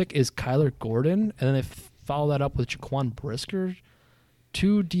pick is Kyler Gordon, and then they follow that up with Jaquan Brisker,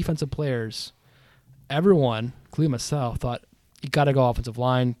 2 defensive players. Everyone, including myself, thought you got to go offensive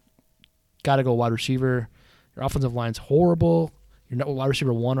line, got to go wide receiver. Your offensive line's horrible. Your wide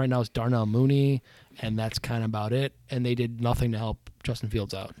receiver 1 right now is Darnell Mooney, and that's kind of about it. And they did nothing to help Justin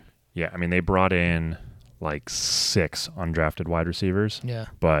Fields out. Yeah, I mean, they brought in 6 undrafted wide receivers. Yeah.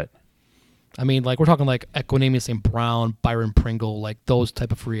 But I mean, we're talking Equanimeous St. Brown, Byron Pringle, those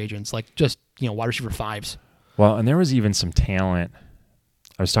type of free agents, just wide receiver 5s. Well, and there was even some talent.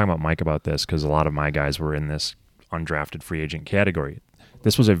 I was talking about Mike about this because a lot of my guys were in this undrafted free agent category.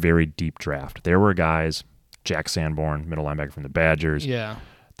 This was a very deep draft. There were guys, Jack Sanborn, middle linebacker from the Badgers, yeah,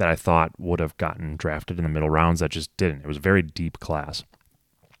 that I thought would have gotten drafted in the middle rounds that just didn't. It was a very deep class.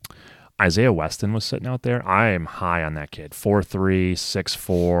 Isaiah Weston was sitting out there. I am high on that kid. 4'3",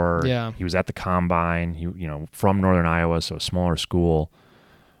 6'4". Yeah. He was at the combine. He, from Northern Iowa, so a smaller school.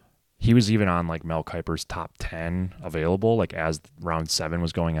 He was even on Mel Kiper's top 10 available, as round 7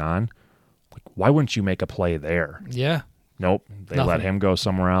 was going on. Why wouldn't you make a play there? Yeah. Nope. They Nothing. let him go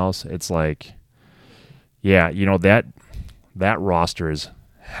somewhere else. It's yeah, that roster is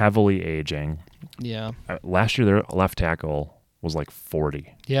heavily aging. Yeah. Last year, their left tackle was like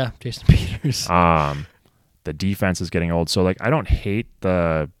 40. Yeah, Jason Peters. The defense is getting old. So, like, I don't hate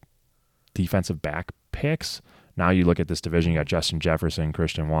the defensive back picks. Now you look at this division, you got Justin Jefferson,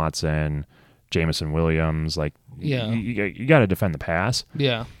 Christian Watson, Jameson Williams. Like, Yeah. you got to defend the pass.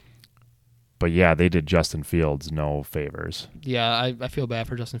 Yeah. But, yeah, they did Justin Fields no favors. Yeah, I feel bad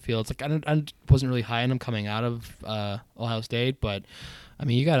for Justin Fields. Like I wasn't really high on him coming out of Ohio State, but I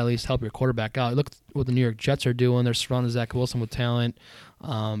mean, you got to at least help your quarterback out. Look what the New York Jets are doing. They're surrounding Zach Wilson with talent.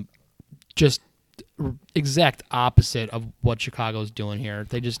 Just exact opposite of what Chicago's doing here.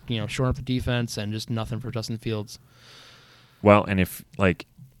 They just shore up the defense and just nothing for Justin Fields. Well, and if like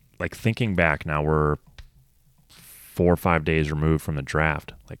thinking back now, we're 4 or 5 days removed from the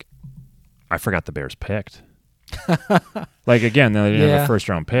draft. Like, I forgot the Bears picked. Like, again, they didn't have a first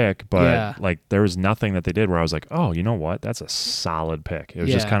round pick, but like there was nothing that they did where I was like, oh, you know what? That's a solid pick. It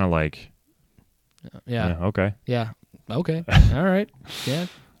was just kind of like, okay. Yeah. Okay. All right. Yeah.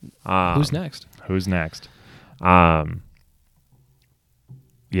 Who's next? Who's next? Yeah.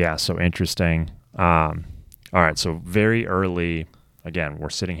 So interesting. All right. So very early, again, we're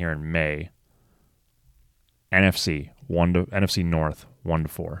sitting here in May. NFC North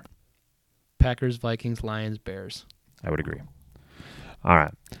 1-4. Packers, Vikings, Lions, Bears. I would agree. All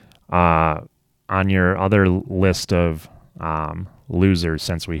right. On your other list of losers,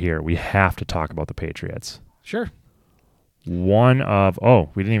 since we have to talk about the Patriots. Sure. We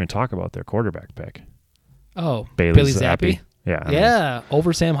didn't even talk about their quarterback pick. Oh, Bailey Zappi. Yeah. Yeah.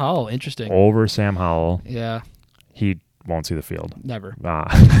 Over Sam Howell. Interesting. Over Sam Howell. Yeah. He won't see the field. Never.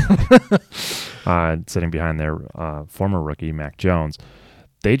 Sitting behind their former rookie, Mac Jones.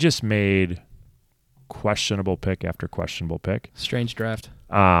 They just made questionable pick after questionable pick. Strange draft.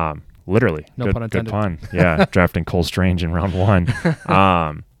 Literally. No pun intended. Good pun. Yeah, drafting Cole Strange in round 1.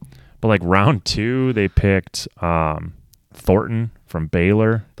 But like round 2, they picked Thornton from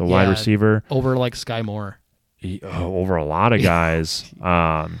Baylor, the wide receiver. Over like Sky Moore. Over a lot of guys.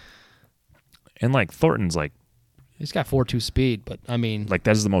 And like Thornton's like, he's got 4.2 speed, but I mean, like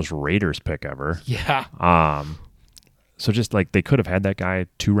that's the most Raiders pick ever. Yeah. So just like they could have had that guy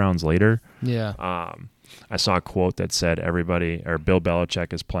 2 rounds later. Yeah. I saw a quote that said Bill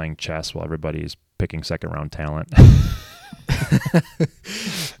Belichick is playing chess while everybody's picking second round talent.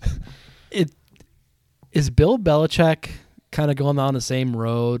 Is Bill Belichick kind of going down the same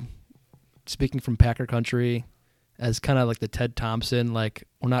road, speaking from Packer country, as kind of like the Ted Thompson? Like,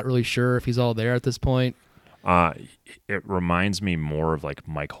 we're not really sure if he's all there at this point. It reminds me more of like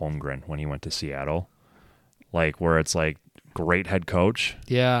Mike Holmgren when he went to Seattle. Like, where it's like great head coach.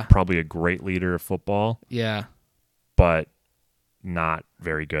 Yeah. Probably a great leader of football. Yeah. But not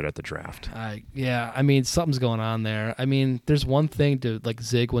very good at the draft. I mean, something's going on there. I mean, there's one thing to like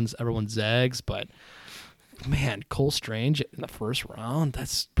zig when everyone zags, but man, Cole Strange in the first round,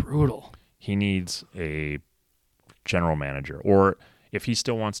 that's brutal. He needs a general manager. Or if he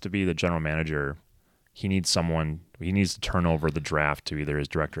still wants to be the general manager, he needs to turn over the draft to either his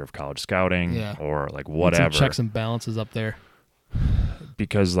director of college scouting or like whatever. Some checks and balances up there.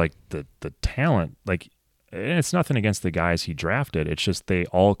 Because like the talent, like, and it's nothing against the guys he drafted. It's just they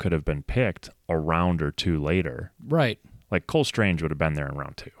all could have been picked a round or 2 later. Right. Like Cole Strange would have been there in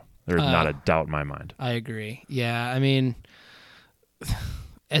round 2. There's not a doubt in my mind. I agree. Yeah, I mean,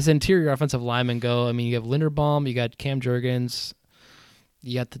 as interior offensive linemen go, I mean, you have Linderbaum, you got Cam Jurgens,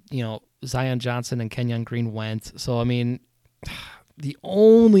 you got Zion Johnson and Kenyon Green went. So, I mean, the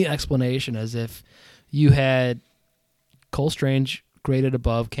only explanation is if you had Cole Strange graded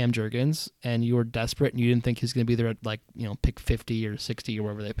above Cam Jurgens and you were desperate and you didn't think he was going to be there at like, pick 50 or 60 or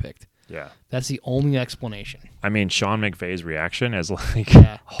wherever they picked. Yeah. That's the only explanation. I mean, Sean McVay's reaction as like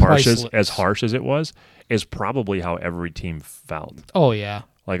harsh as it was is probably how every team felt. Oh, yeah.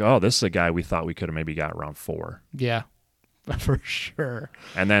 Like, oh, this is a guy we thought we could have maybe got around 4. Yeah. For sure.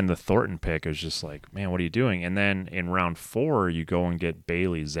 And then the Thornton pick is just like, man, what are you doing? And then in round 4, you go and get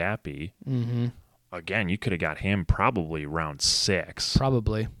Bailey Zappi. Mm-hmm. Again, you could have got him probably round 6.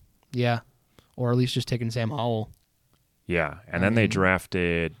 Probably. Yeah. Or at least just taking Sam Howell. Yeah. And then they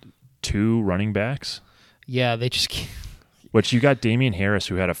drafted 2 running backs. Yeah, they just can't. Which you got Damian Harris,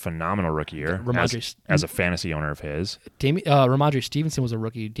 who had a phenomenal rookie year as a fantasy owner of his. Ramondre Stevenson was a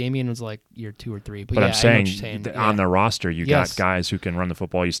rookie. Damian was like year 2 or 3. But I'm saying on the roster, you got guys who can run the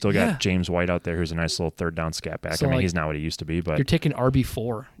football. You still got James White out there, who's a nice little third down scat back. So I mean, he's not what he used to be. But you're taking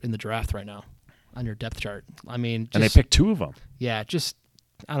RB4 in the draft right now on your depth chart. I mean, and they picked 2 of them. Yeah,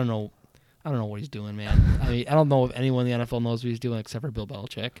 I don't know what he's doing, man. I mean, I don't know if anyone in the NFL knows what he's doing except for Bill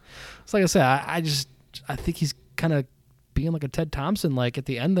Belichick. So like I said, I think he's kind of being like a Ted Thompson. Like at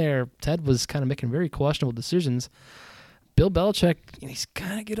the end there, Ted was kind of making very questionable decisions. Bill Belichick, he's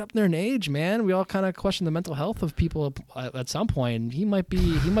kind of get up there in age, man. We all kind of question the mental health of people at some point. He might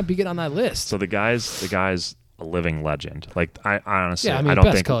be getting on that list. So the guy's a living legend. Like I honestly, Yeah, I mean, I don't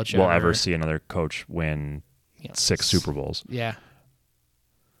best think coach we'll ever. ever see another coach win 6 Super Bowls. Yeah.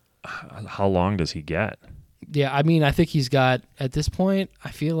 How long does he get Yeah, I mean, I think he's got at this point. I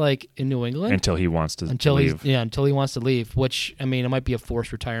feel like in New England until he wants to until leave? until he wants to leave. Which I mean, it might be a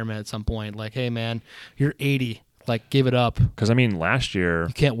forced retirement at some point. Like, hey, man, you're 80. Like, give it up. Because I mean, last year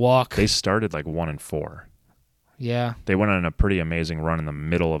You can't walk. they started like 1-4. Yeah, They went on a pretty amazing run in the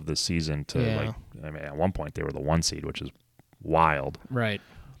middle of the season to Yeah. like. I mean, at one point they were the 1 seed, which is wild. right.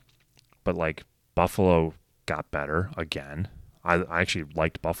 But like Buffalo got better again. I actually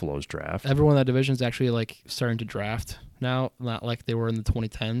liked Buffalo's draft. Everyone in that division is actually like starting to draft now, not like they were in the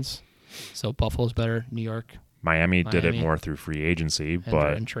 2010s. So Buffalo's better. New York Miami did it Miami. more through free agency, and,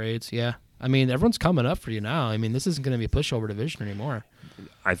 but and trades. Yeah, I mean, everyone's coming up for you now. I mean, this isn't going to be a pushover division anymore.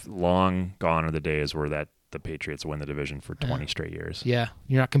 long gone are the days where that the Patriots win the division for 20 straight years. Yeah,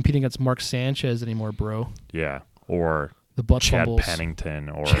 you're not competing against Mark Sanchez anymore, bro. Yeah, or The butt Chad fumbles. Pennington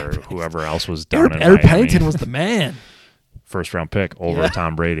or whoever else was down in Eric Miami. Pennington was the man. First round pick over Yeah.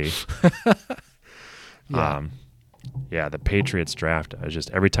 Tom Brady. Yeah. Yeah, the Patriots draft. I was just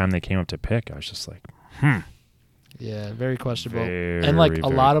every time they came up to pick, I was just like, Yeah, very questionable. Very, and like a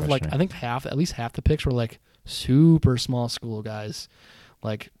very lot of like, questionable. I think at least half the picks were like super small school guys,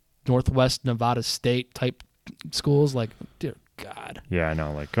 like Northwest Nevada State type schools. Like, dear God. yeah, I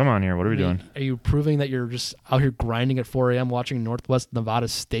know. Like, come on here, what are we doing? Are you proving that you're just out here grinding at 4 a.m. watching Northwest Nevada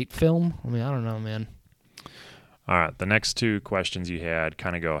State film? I mean, I don't know, man. All right, the next 2 questions you had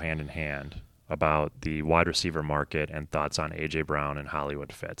kind of go hand in hand about the wide receiver market and thoughts on A.J. Brown and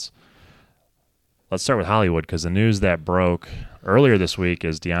Hollywood Fitz. Let's start with Hollywood because the news that broke earlier this week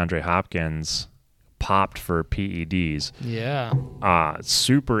is DeAndre Hopkins popped for PEDs. Yeah.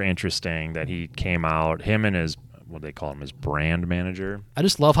 Super interesting that he came out, him and his, what do they call him, his brand manager. I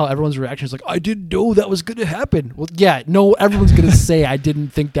just love how everyone's reaction is like, I didn't know that was going to happen. Well, yeah, no, everyone's going to say I didn't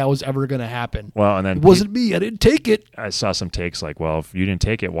think that was ever going to happen. Well, and then It wasn't me. I didn't take it. I saw some takes like, well, if you didn't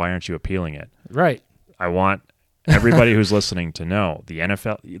take it, why aren't you appealing it? Right. I want everybody who's listening to know the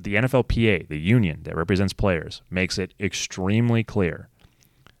NFLPA, the union that represents players, makes it extremely clear.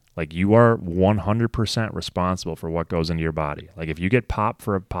 Like, you are 100% responsible for what goes into your body. Like, if you get popped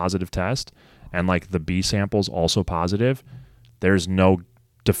for a positive test and like the B sample's also positive, there's no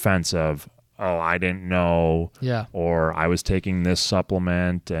defense of, oh, I didn't know, Yeah. or I was taking this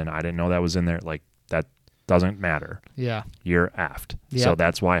supplement and I didn't know that was in there. Like, that doesn't matter. Yeah. You're effed. Yep. So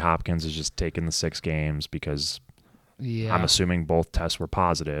that's why Hopkins is just taking the 6 games because Yeah. I'm assuming both tests were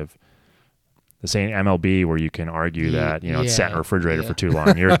positive. This ain't MLB where you can argue that, it's sat in a refrigerator for too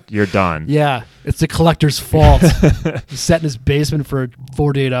long. You're done. Yeah. It's the collector's fault. He sat in his basement for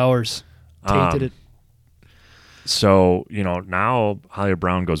 48 hours. Tainted it. So, now Hollywood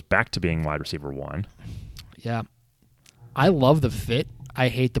Brown goes back to being wide receiver 1. Yeah. I love the fit. I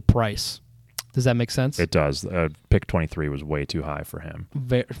hate the price. Does that make sense? It does. Pick 23 was way too high for him.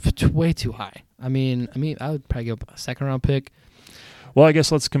 Way too high. I mean, I would probably go a 2nd round pick. Well, I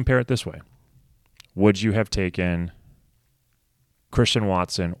guess let's compare it this way. Would you have taken Christian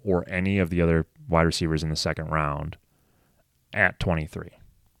Watson or any of the other wide receivers in the 2nd round at 23?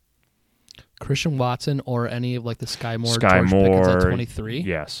 Christian Watson or any of like the Sky Moore, Sky George Pickens at Moore, 23?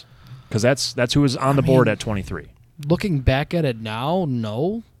 Yes. Because that's who was on the board at 23. Looking back at it now,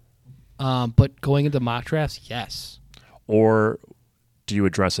 no. But going into mock drafts, yes. Or do you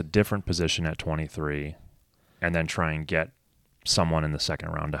address a different position at 23 and then try and get someone in the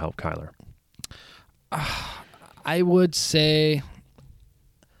 2nd round to help Kyler? I would say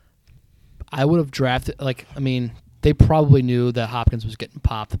I would have drafted, they probably knew that Hopkins was getting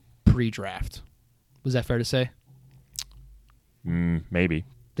popped pre-draft. Was that fair to say? Maybe.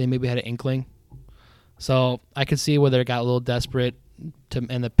 They maybe had an inkling. So I could see where they got a little desperate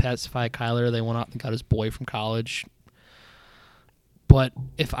and to pacify Kyler, they went out and got his boy from college. But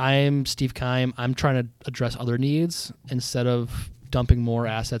if I'm Steve Keim, I'm trying to address other needs instead of dumping more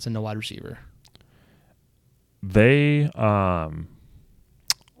assets into wide receiver. They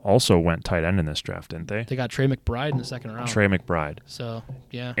also went tight end in this draft, didn't they? They got Trey McBride in the 2nd round. Trey McBride. So,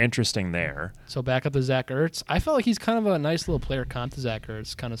 yeah. Interesting there. So back up to Zach Ertz. I felt like he's kind of a nice little player comp to Zach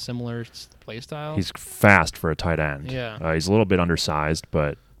Ertz, kind of similar play style. He's fast for a tight end. Yeah. He's a little bit undersized,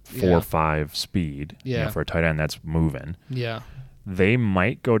 but 4.5 Yeah. speed. Yeah. For a tight end, that's moving. Yeah. They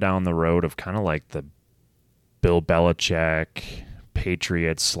might go down the road of kind of like the Bill Belichick,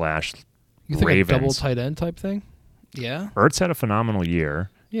 Patriots / You think Ravens. a double tight end type thing? Yeah. Ertz had a phenomenal year,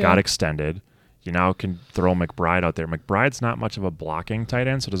 Yeah. got extended. You now can throw McBride out there. McBride's not much of a blocking tight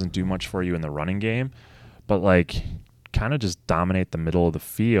end, so it doesn't do much for you in the running game. But, like, kind of just dominate the middle of the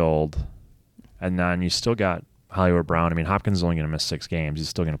field. And then you still got Hollywood Brown. I mean, Hopkins is only going to miss 6 games. He's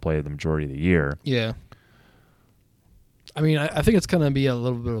still going to play the majority of the year. Yeah. I mean, I think it's going to be a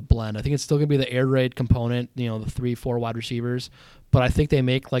little bit of a blend. I think it's still going to be the air raid component, the 3-4 wide receivers. But I think they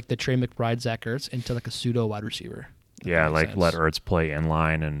make, like, the Trey McBride, Zach Ertz into, like, a pseudo wide receiver. Yeah, like let Ertz play in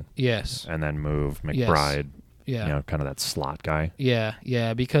line and then move McBride. Yes. Yeah. Kind of that slot guy.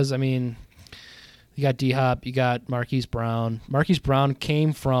 Yeah, because I mean, you got D-Hop, you got Marquise Brown. Marquise Brown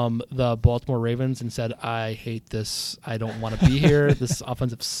came from the Baltimore Ravens and said, "I hate this. I don't want to be here. This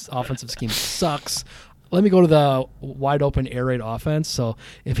offensive scheme sucks. Let me go to the wide open air raid offense." So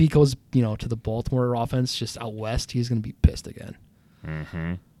if he goes, to the Baltimore offense just out west, he's going to be pissed again.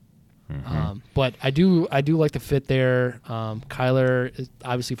 Mm-hmm. But I do like the fit there. Kyler is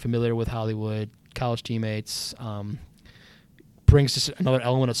obviously familiar with Hollywood, college teammates. Brings just another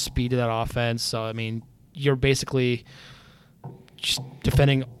element of speed to that offense. So I mean, you're basically just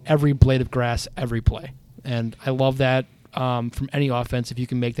defending every blade of grass every play, and I love that from any offense. If you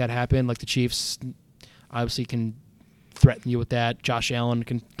can make that happen, like the Chiefs, obviously can threaten you with that. Josh Allen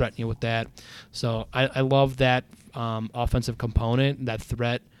can threaten you with that. So I love that offensive component, that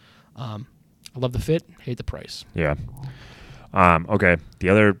threat. I love the fit, hate the price. Yeah. Okay. The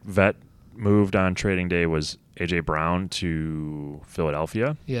other vet moved on trading day was A.J. Brown to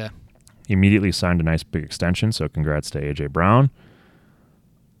Philadelphia. Yeah. He immediately signed a nice big extension, so congrats to A.J. Brown.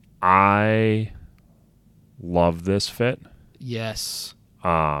 I love this fit. Yes.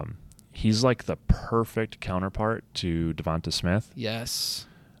 He's like the perfect counterpart to Devonta Smith. Yes.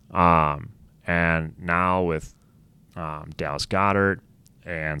 And now with Dallas Goedert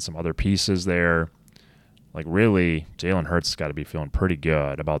and some other pieces there, like really, Jalen Hurts has got to be feeling pretty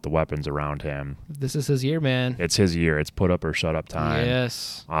good about the weapons around him. This is his year, man. It's his year. It's put up or shut up time.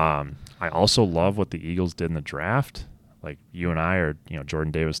 Yes. I also love what the Eagles did in the draft. Like you and I are,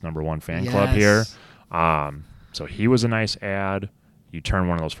 Jordan Davis #1 fan club here. So he was a nice add. You turn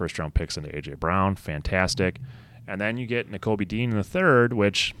one of those first-round picks into A.J. Brown. Fantastic. And then you get Nakobe Dean in the third,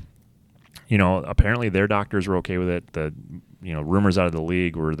 which, apparently their doctors were okay with it. The, rumors out of the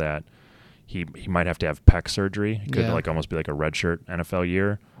league were that he might have to have pec surgery. It could almost be like a redshirt NFL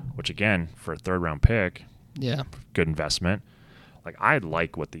year, which again, for a third-round pick, good investment. Like I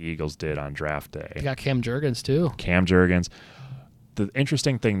like what the Eagles did on draft day. They got Cam Jurgens too. Cam Jurgens. The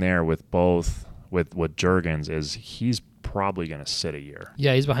interesting thing there with Jurgens is he's probably going to sit a year.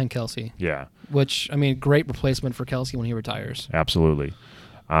 Yeah, he's behind Kelsey. Yeah. Which, I mean, great replacement for Kelsey when he retires. Absolutely.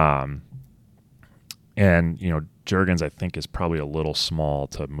 And, Jurgens, I think, is probably a little small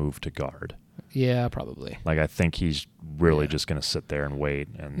to move to guard. Yeah, probably. Like, I think he's really just going to sit there and wait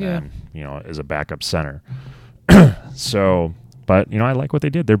and then, is a backup center. So, but, I like what they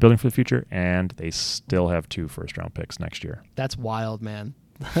did. They're building for the future, and they still have 2 first-round picks next year. That's wild, man.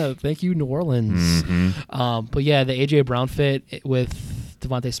 Thank you, New Orleans. Mm-hmm. But yeah, the A.J. Brown fit with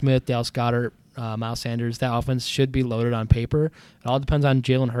Devontae Smith, Dallas Goedert, Miles Sanders, that offense should be loaded on paper. It all depends on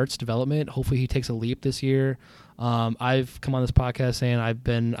Jalen Hurts' development. Hopefully he takes a leap this year. I've come on this podcast saying I've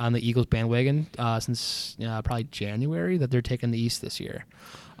been on the Eagles bandwagon since probably January that they're taking the East this year.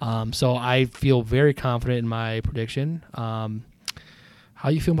 So I feel very confident in my prediction. How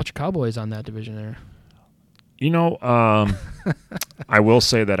you feel about your Cowboys on that division there? I will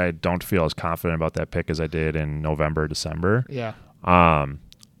say that I don't feel as confident about that pick as I did in November, December. Yeah.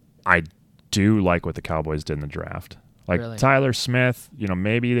 I do like what the Cowboys did in the draft. Like really? Tyler Smith,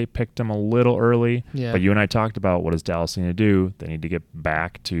 maybe they picked him a little early. Yeah. But you and I talked about what does Dallas need to do? They need to get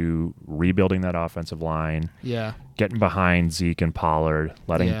back to rebuilding that offensive line. Yeah. Getting behind Zeke and Pollard,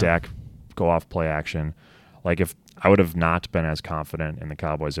 letting Dak go off play action. Like if I would have not been as confident in the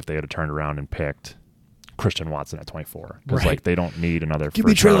Cowboys if they had turned around and picked Christian Watson at 24, because they don't need another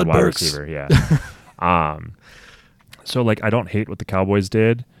first-round wide receiver. Yeah. So I don't hate what the Cowboys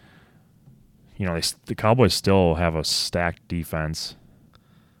did. The Cowboys still have a stacked defense.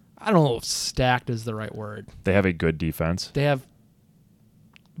 I don't know if stacked is the right word. They have a good defense. They have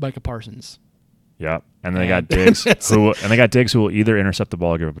Micah Parsons. Yep, and they got Diggs who will either intercept the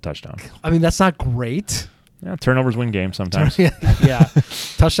ball or give up a touchdown. I mean, that's not great. Yeah, turnovers win games sometimes. Yeah,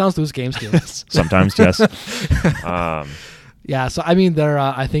 touchdowns lose games too. Sometimes, yes. Yeah, so I mean,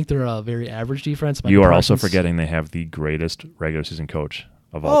 I think they're a very average defense. You are also forgetting they have the greatest regular season coach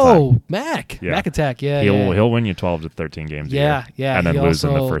of all time. Oh, Mac Attack. Yeah, he'll win you 12 to 13 games. Yeah, and then lose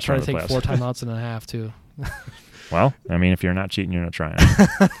in the first round of the playoffs. Try to take 4 timeouts and a half too. Well, I mean, if you're not cheating, you're not trying.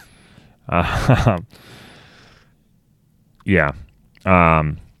 Yeah.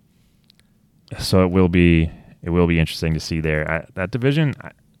 So it will be interesting to see there. That division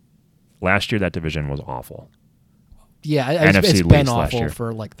last year, that division was awful. Yeah, NFC it's been least last awful year.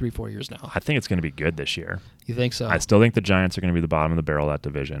 for like 3-4 years now. I think it's going to be good this year. You think so? I still think the Giants are going to be the bottom of the barrel of that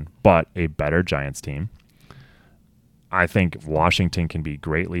division, but a better Giants team. I think Washington can be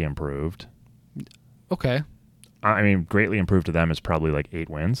greatly improved. Okay. I mean, greatly improved to them is probably like 8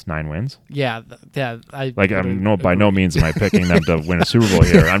 wins, 9 wins. Yeah, I Like, by no means am I picking them to win a Super Bowl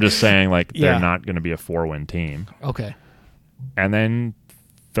here. I'm just saying, like, they're not going to be a 4-win team. Okay. And then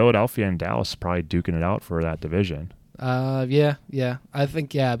Philadelphia and Dallas probably duking it out for that division. Yeah. I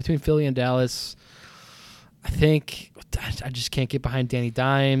think between Philly and Dallas, I think I just can't get behind Danny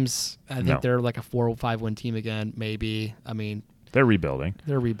Dimes. I think they're like a 4 or 5 win team again. Maybe. I mean, they're rebuilding.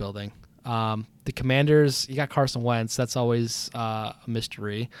 The Commanders, you got Carson Wentz. That's always a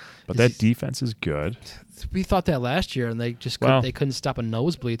mystery. But that defense is good. We thought that last year, and they just they couldn't stop a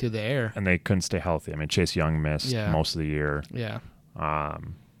nosebleed through the air. And they couldn't stay healthy. I mean, Chase Young missed most of the year. Yeah.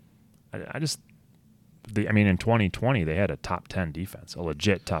 In 2020, they had a top 10 defense, a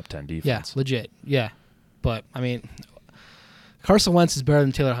legit top 10 defense. Yeah, legit. Yeah. But, I mean, Carson Wentz is better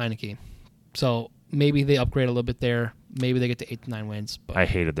than Taylor Heineke. So maybe they upgrade a little bit there. Maybe they get to 8 to 9 wins. But I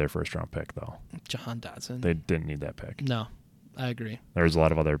hated their first-round pick, though. Jahan Dotson. They didn't need that pick. No, I agree. There's a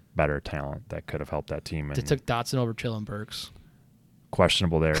lot of other better talent that could have helped that team. They took Dotson over Traylon Burks.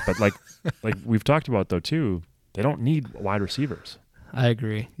 Questionable there. But, like we've talked about, though, too, they don't need wide receivers. I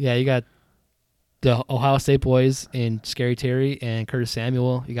agree. Yeah, you got the Ohio State boys in Scary Terry and Curtis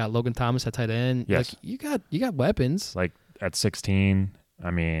Samuel. You got Logan Thomas at tight end. Yes. Like, you got weapons. Like, at 16,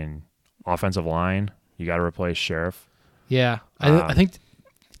 I mean, offensive line, you got to replace Sheriff. Yeah. I think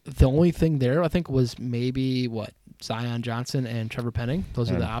the only thing there, was maybe, Zion Johnson and Trevor Penning.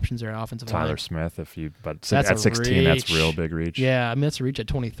 Those are the options there at offensive line. Tyler Smith, at 16, that's a real big reach. Yeah, I mean, that's a reach at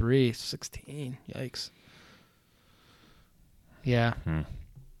 23. 16. Yikes. Yeah.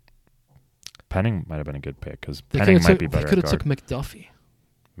 Penning might have been a good pick because Penning might be better. They could have took McDuffie.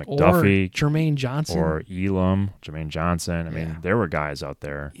 Or Jermaine Johnson. Or Elam, Jermaine Johnson. I mean, there were guys out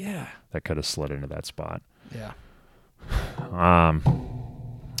there that could have slid into that spot. Yeah. All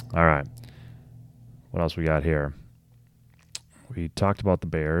right. What else we got here? We talked about the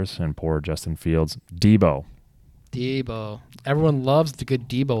Bears and poor Justin Fields. Debo. Everyone loves the good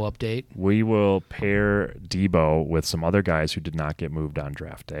Debo update. We will pair Debo with some other guys who did not get moved on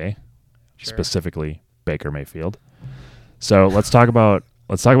draft day, specifically Baker Mayfield. So let's talk about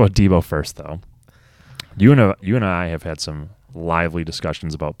Debo first, though. You and I have had some lively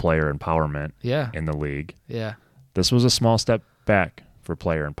discussions about player empowerment in the league. Yeah. This was a small step back for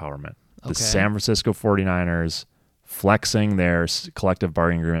player empowerment. The San Francisco 49ers flexing their collective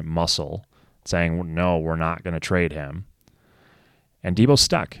bargaining agreement muscle, saying, no, we're not going to trade him. And Debo's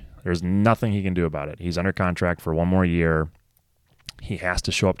stuck. There's nothing he can do about it. He's under contract for 1 more year. He has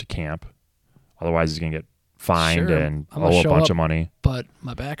to show up to camp. Otherwise, he's going to get fined and owe a bunch of money. But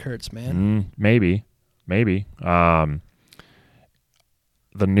my back hurts, man. Maybe.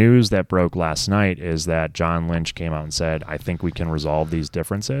 The news that broke last night is that John Lynch came out and said, I think we can resolve these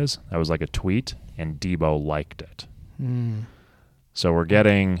differences. That was like a tweet, and Debo liked it. So we're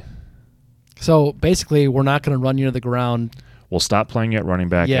getting... So basically, we're not going to run you to the ground. We'll stop playing you at running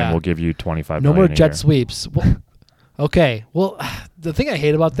back, and we'll give you $25 million. No more jet sweeps. Okay. Well, the thing I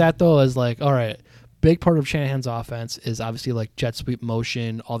hate about that, though, is like, all right, big part of Shanahan's offense is obviously like jet sweep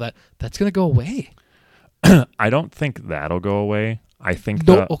motion, all that. That's going to go away. I don't think that'll go away. I think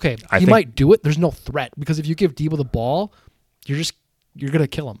he might do it. There's no threat because if you give Debo the ball, you're gonna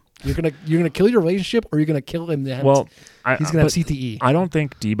kill him. You're gonna kill your relationship, or you're gonna kill him. He's gonna have CTE. I don't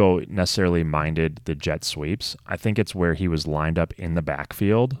think Debo necessarily minded the jet sweeps. I think it's where he was lined up in the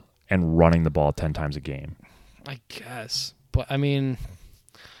backfield and running the ball 10 times a game. I guess, but I mean,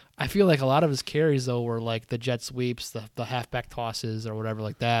 I feel like a lot of his carries though were like the jet sweeps, the halfback tosses, or whatever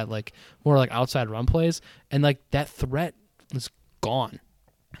like that, like more like outside run plays, and like that threat was gone.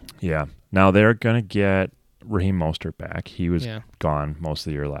 Yeah. Now they're going to get Raheem Mostert back. He was gone most of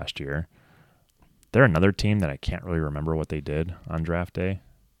the year last year. They're another team that I can't really remember what they did on draft day.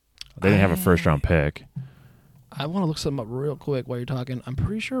 They didn't have a first-round pick. I want to look something up real quick while you're talking. I'm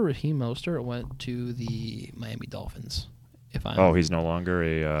pretty sure Raheem Mostert went to the Miami Dolphins. He's no longer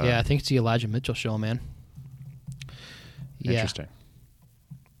a... I think it's the Elijah Mitchell show, man. Interesting.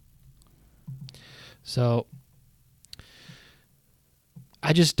 So...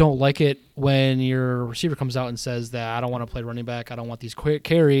 I just don't like it when your receiver comes out and says that I don't want to play running back. I don't want these quick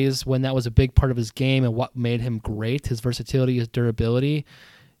carries when that was a big part of his game and what made him great, his versatility, his durability.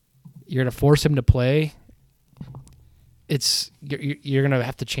 You're going to force him to play. you're gonna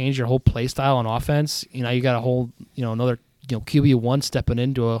have to change your whole play style on offense. You know, you got a whole another QB1 stepping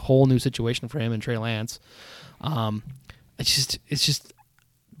into a whole new situation for him and Trey Lance. It's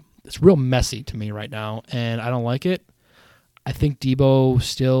real messy to me right now, and I don't like it. I think Debo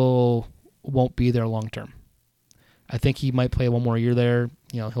still won't be there long term. I think he might play one more year there.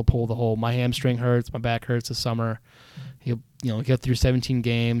 He'll pull the whole my hamstring hurts, my back hurts this summer. He'll get through 17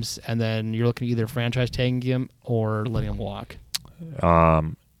 games, and then you're looking at either franchise tagging him or letting him walk.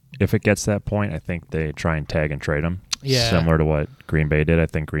 If it gets to that point, I think they try and tag and trade him. Yeah. Similar to what Green Bay did. I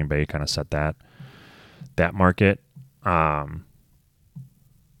think Green Bay kind of set that market. Yeah,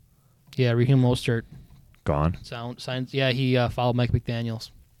 Raheem Mostert Gone. Signs. Yeah, he followed Mike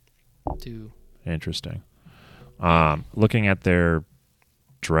McDaniels. Interesting. Looking at their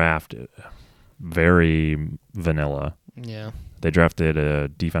draft, very vanilla. Yeah. They drafted a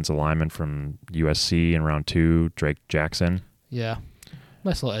defensive lineman from USC in round 2, Drake Jackson. Yeah.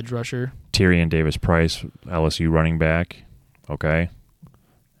 Nice little edge rusher. Tyrion Davis-Price, LSU running back. Okay.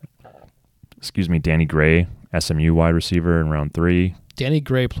 Danny Gray, SMU wide receiver in round 3. Danny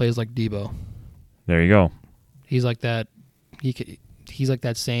Gray plays like Debo. There you go. He's like that. He's like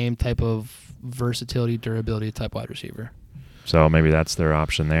that same type of versatility, durability type wide receiver. So maybe that's their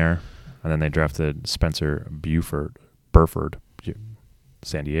option there. And then they drafted Spencer Burford,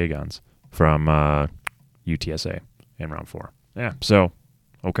 San Diegans, from UTSA in round 4. Yeah, so,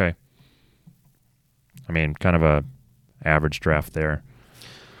 okay. I mean, kind of a average draft there.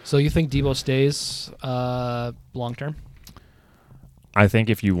 So you think Debo stays long term? I think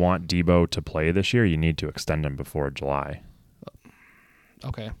if you want Debo to play this year, you need to extend him before July.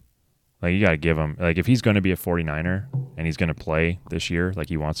 Okay. Like, you got to give him, like, if he's going to be a 49er and he's going to play this year, like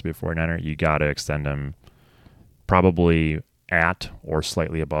he wants to be a 49er, you got to extend him probably at or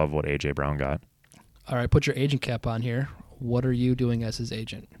slightly above what A.J. Brown got. All right, put your agent cap on here. What are you doing as his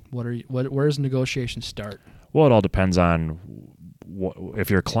agent? Where does negotiations start? Well, it all depends on if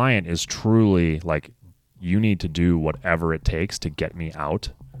your client is truly like, you need to do whatever it takes to get me out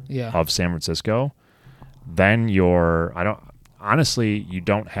of San Francisco, then honestly, you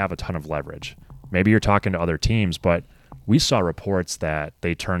don't have a ton of leverage. Maybe you're talking to other teams, but we saw reports that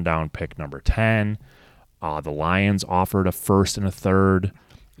they turned down pick number 10. The Lions offered a first and a third.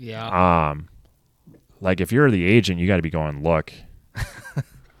 Yeah. Like, if you're the agent, you got to be going, look, I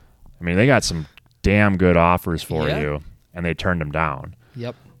mean, they got some damn good offers for you, and they turned them down.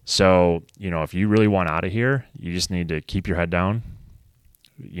 Yep. So, if you really want out of here, you just need to keep your head down,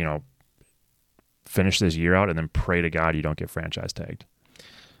 finish this year out, and then pray to God you don't get franchise tagged.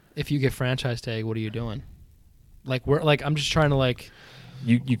 If you get franchise tagged, what are you doing? I'm just trying to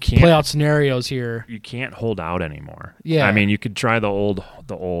you can't play out scenarios here. You can't hold out anymore. Yeah. I mean, you could try the old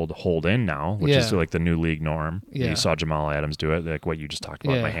hold in now, which is like the new league norm. Yeah. You saw Jamal Adams do it, like what you just talked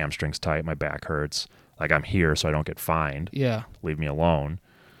about. Yeah. My hamstring's tight, my back hurts. Like, I'm here so I don't get fined. Yeah. Leave me alone.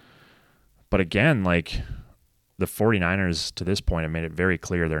 But again, like, the 49ers to this point have made it very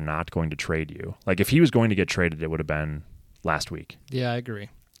clear they're not going to trade you. Like, if he was going to get traded, it would have been last week. Yeah, I agree.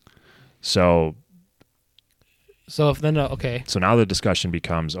 So if then okay. So now the discussion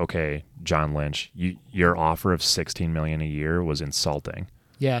becomes, okay, John Lynch, your offer of $16 million a year was insulting.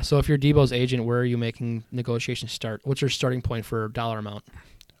 Yeah. So if you're Debo's agent, where are you making negotiations start? What's your starting point for dollar amount?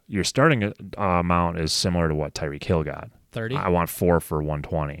 Your starting amount is similar to what Tyreek Hill got. 30. I want 4 for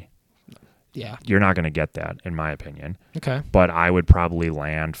 120. Yeah. You're not going to get that, in my opinion. Okay. But I would probably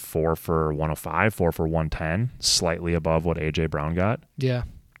land 4 for 105, 4 for 110, slightly above what A.J. Brown got. Yeah.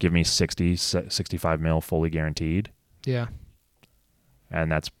 Give me 65 mil fully guaranteed. Yeah.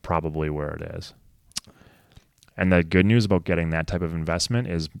 And that's probably where it is. And the good news about getting that type of investment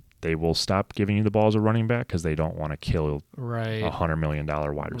is they will stop giving you the ball as a running back because they don't want to kill a $100 million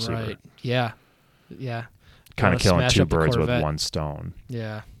wide receiver. Right. Yeah. Yeah. Kind of killing two birds with one stone.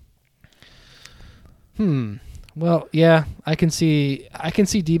 Yeah. Well, yeah, I can see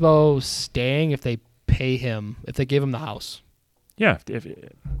Debo staying if they pay him, if they give him the house. Yeah,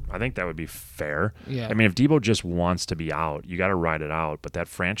 I think that would be fair. Yeah. I mean, if Debo just wants to be out, you got to ride it out. But that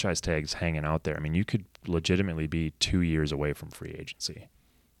franchise tag's hanging out there. I mean, you could legitimately be 2 years away from free agency.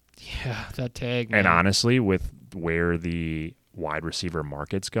 Yeah, that tag. Man. And honestly, with where the wide receiver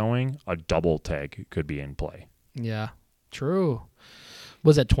market's going, a double tag could be in play. Yeah, true.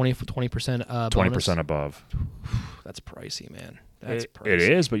 Was that 20% 20% above. That's pricey, man. That's pricey. It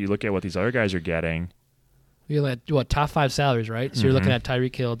is, but you look at what these other guys are getting. You're like, what, top 5 salaries, right? So you're looking at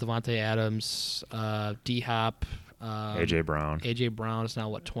Tyreek Hill, Devontae Adams, D-Hop. A.J. Brown. A.J. Brown is now,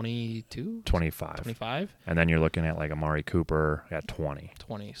 what, 22? 25. 25? And then you're looking at like Amari Cooper at 20.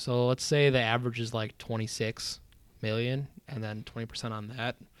 20. So let's say the average is like 26. million, and then 20% on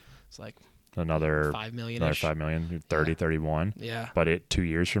that, it's like Another $5 million. another 5 million, 30, 31. Yeah. But 2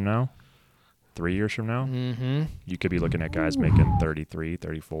 years from now, 3 years from now, Mm-hmm. you could be looking at guys making 33,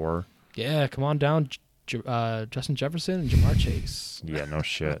 34. Yeah, come on down, Justin Jefferson and Jamar Chase. Yeah, no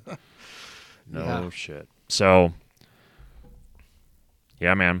shit. No Yeah. shit. So,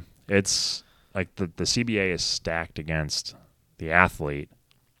 yeah, man, it's like the CBA is stacked against the athlete.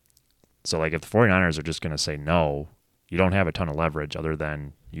 So, like, if the 49ers are just going to say no, you don't have a ton of leverage other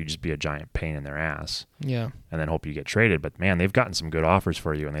than you just be a giant pain in their ass Yeah. and then hope you get traded. But, man, they've gotten some good offers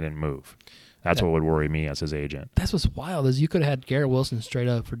for you and they didn't move. That's Yeah. what would worry me as his agent. That's what's wild is you could have had Garrett Wilson straight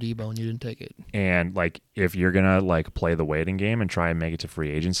up for Debo and you didn't take it. And, like, if you're going to, like, play the waiting game and try and make it to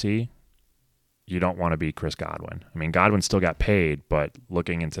free agency, you don't want to be Chris Godwin. I mean, Godwin still got paid, but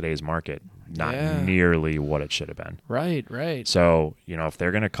looking in today's market, not Yeah. nearly what it should have been. Right, right. So, if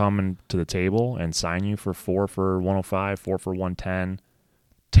they're going to come to the table and sign you for 4 for 105, 4 for 110,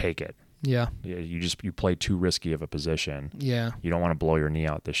 take it. Yeah. You play too risky of a position. Yeah. You don't want to blow your knee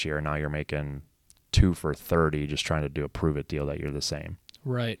out this year. Now you're making 2 for 30 just trying to do a prove it deal that you're the same.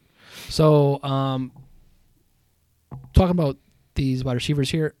 Right. So, talking about these wide receivers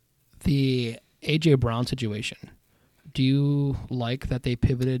here, the A.J. Brown situation, do you like that they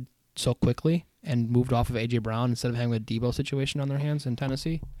pivoted so quickly and moved off of A.J. Brown instead of having a Debo situation on their hands in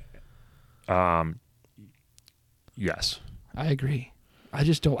Tennessee? Yes. I agree. I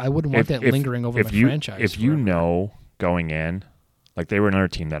just don't. I wouldn't want that lingering over my franchise. If you know going in, like they were another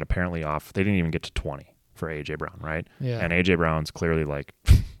team that apparently they didn't even get to 20 for A.J. Brown, right? Yeah. And A.J. Brown's clearly like,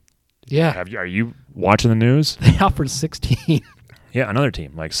 Yeah. are you watching the news? They offered 16. Yeah, another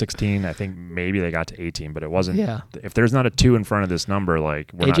team, like 16. I think maybe they got to 18, but it wasn't. Yeah. If there's not a 2 in front of this number,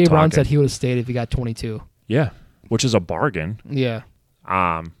 like we're not A.J. Brown talking. said he would have stayed if he got 22. Yeah, which is a bargain. Yeah.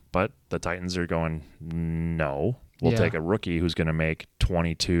 But the Titans are going, no, we'll Yeah. take a rookie who's going to make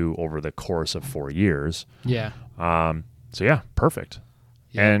 22 over the course of 4 years. Yeah. So yeah, perfect.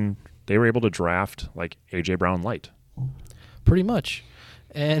 Yeah. And they were able to draft like A.J. Brown light. Pretty much.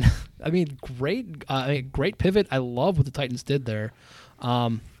 And I mean, great pivot. I love what the Titans did there. I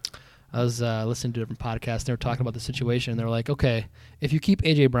was listening to a different podcast. They were talking about the situation. They're like, okay, if you keep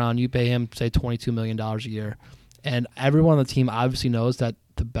A.J. Brown, you pay him, say, $22 million a year. And everyone on the team obviously knows that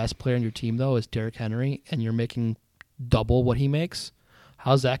the best player on your team, though, is Derrick Henry, and you're making double what he makes.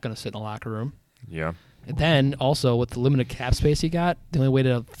 How's that going to sit in the locker room? Yeah. And then also with the limited cap space he got, the only way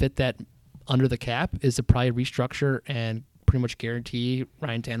to fit that under the cap is to probably restructure and pretty much guarantee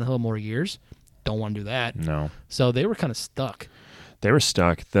Ryan Tannehill more years. Don't want to do that. No. So they were kind of stuck. They were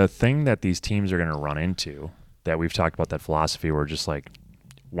stuck. The thing that these teams are going to run into, that we've talked about that philosophy where just like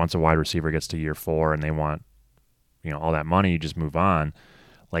once a wide receiver gets to year 4 and they want, all that money, you just move on.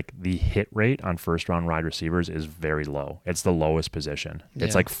 Like the hit rate on first round wide receivers is very low. It's the lowest position. Yeah.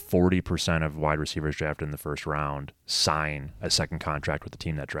 It's like 40% of wide receivers drafted in the first round sign a second contract with the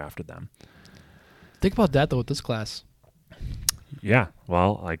team that drafted them. Think about that, though, with this class. Yeah.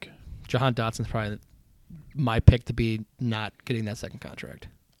 Well, like Jahan Dotson's probably my pick to be not getting that second contract.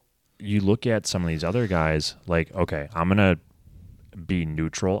 you look at some of these other guys, like, okay, I'm going to be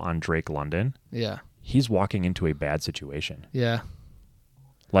neutral on Drake London. Yeah. He's walking into a bad situation. Yeah.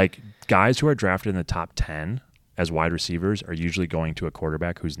 Like guys who are drafted in the top 10 as wide receivers are usually going to a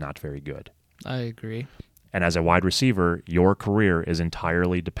quarterback who's not very good. I agree. And as a wide receiver, your career is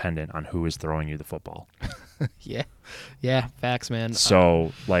entirely dependent on who is throwing you the football. Yeah. Yeah. Facts, man.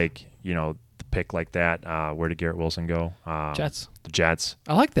 So, the pick like that, where did Garrett Wilson go? Jets. The Jets.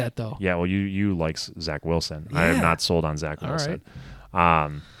 I like that, though. Yeah, well, you like Zach Wilson. I Yeah. am not sold on Zach All Wilson.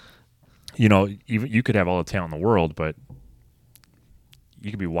 Even you could have all the talent in the world, but you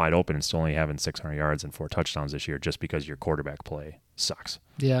could be wide open and still only having 600 yards and 4 touchdowns this year just because your quarterback play sucks.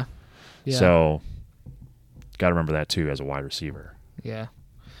 Yeah. Yeah. So, got to remember that too as a wide receiver. Yeah.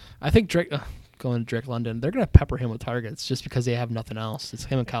 I think going to Drake London, they're going to pepper him with targets just because they have nothing else. It's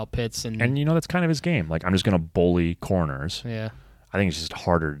him and Kyle Pitts. And that's kind of his game. Like, I'm just going to bully corners. yeah. I think it's just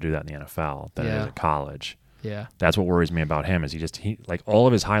harder to do that in the NFL than it Yeah. is at college. Yeah. That's what worries me about him is he like all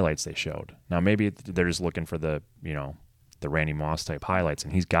of his highlights they showed. Now maybe they're just looking for the Randy Moss type highlights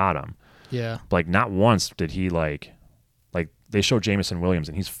and he's got them. Yeah. But like not once did he like they showed Jamison Williams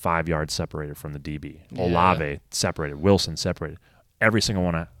and he's 5 yards separated from the DB. Yeah. Olave separated, Wilson separated. Every single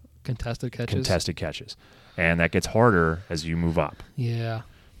one of Contested catches. contested catches. And that gets harder as you move up. Yeah.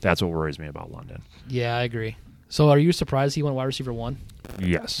 That's what worries me about London. Yeah, I agree. So are you surprised he went wide receiver 1?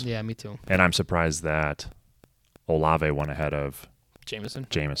 Yes. Yeah, me too. And I'm surprised that Olave went ahead of Jamison.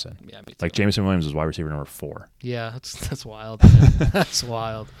 Yeah, me too. Like Jamison Williams was wide receiver number 4. Yeah, that's wild. Man. That's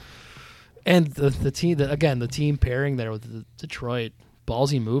wild. And the team pairing there with Detroit,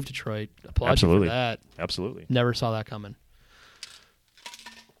 ballsy move, Detroit. Applaud Absolutely. you for that. Absolutely. Never saw that coming.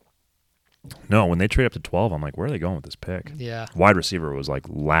 No, when they trade up to 12, I'm like, where are they going with this pick? Yeah. Wide receiver was like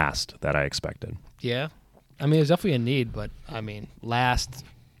last that I expected. Yeah. I mean, it was definitely a need, but I mean, last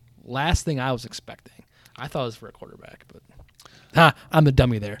thing I was expecting. I thought it was for a quarterback, but I'm the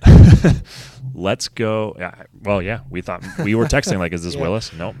dummy there. Let's go. Well, yeah, we thought we were texting like, is this Yeah.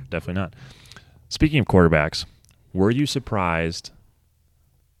 Willis? Nope, definitely not. Speaking of quarterbacks, were you surprised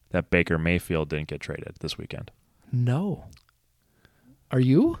that Baker Mayfield didn't get traded this weekend? No. Are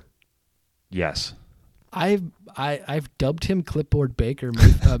you? Yes. I've dubbed him Clipboard Baker,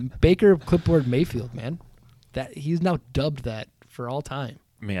 Baker Clipboard Mayfield, man. That he's now dubbed that for all time.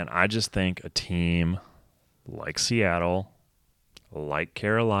 Man, I just think a team like Seattle, like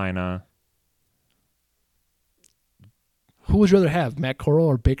Carolina. Who would you rather have, Matt Corral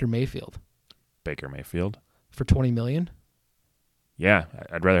or Baker Mayfield Baker Mayfield. for $20 million? Yeah,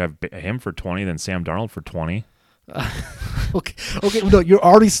 I'd rather have him for 20 than Sam Darnold for 20. Okay. No, you're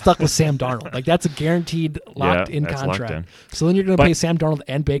already stuck with Sam Darnold. Like that's a guaranteed locked-in that's contract. locked in. So then you're going to pay Sam Darnold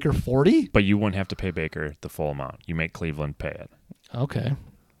and Baker 40? But you wouldn't have to pay Baker the full amount. You make Cleveland pay it. Okay.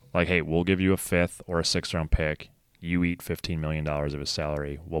 Like, hey, we'll give you a 5th or a 6th round pick. You eat $15 million of his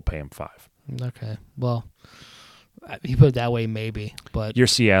salary. We'll pay him 5. Okay. Well, you put it that way, maybe. But You're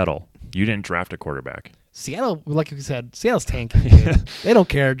Seattle. You didn't draft a quarterback. Seattle, like you said, Seattle's tanking. Dude. They don't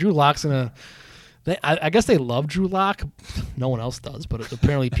care. Drew Lock's gonna. I guess they love Drew Lock. No one else does, but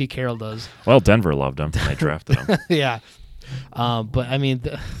apparently Pete Carroll does. Well, Denver loved him, and they drafted him. Yeah. But I mean,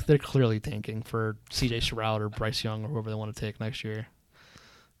 they're clearly tanking for C.J. Stroud or Bryce Young or whoever they want to take next year.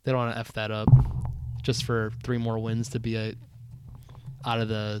 They don't want to f that up just for 3 more wins to be out of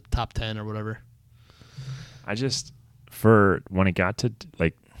the top 10 or whatever. I just, for when it got to,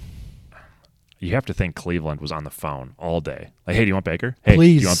 like, you have to think Cleveland was on the phone all day. Like, hey, do you want Baker? Hey,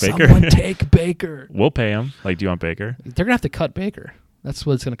 Please, do you want Baker? someone take Baker. We'll pay him. Like, do you want Baker? They're gonna have to cut Baker. That's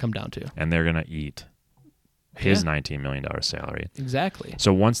what it's gonna come down to. And they're going to eat his Yeah. $19 million salary. Exactly.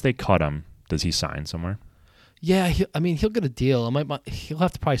 So once they cut him, does he sign somewhere? Yeah, he'll get a deal. He'll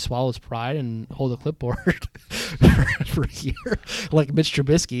have to probably swallow his pride and hold a clipboard for a year, like Mitch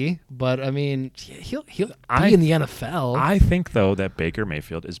Trubisky. But I mean, he'll be in the NFL. I think, though, that Baker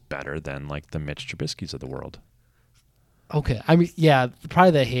Mayfield is better than, like, the Mitch Trubisky's of the world. Okay, I mean, yeah, probably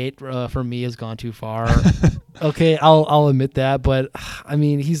the hate for me has gone too far. Okay, I'll admit that, but I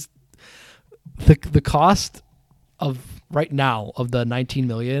mean, he's the cost of right now of the $19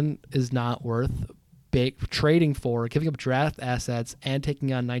 million is not worth trading for, giving up draft assets and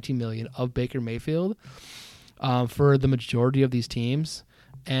taking on $19 million of Baker Mayfield for the majority of these teams,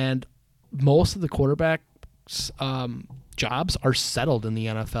 and most of the quarterbacks jobs are settled in the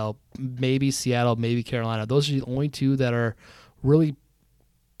NFL. Maybe Seattle, maybe Carolina. Those are the only 2 that are really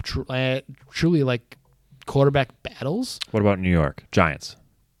truly like quarterback battles. What about New York? Giants.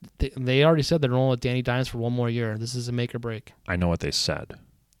 They already said they're rolling with Danny Dimes for 1 more year. This is a make or break. I know what they said.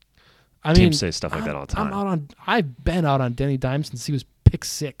 I Teams mean, say stuff like that all the time. I've been out on Danny Dimes since he was pick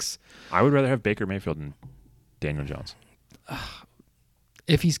 6. I would rather have Baker Mayfield than Daniel Jones.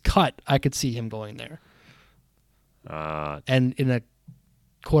 If he's cut, I could see him going there. And in a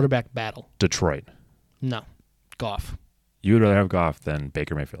quarterback battle. Detroit. No. Goff. You would rather have Goff than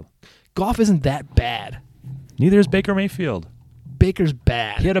Baker Mayfield. Goff isn't that bad. Neither is Baker Mayfield. Baker's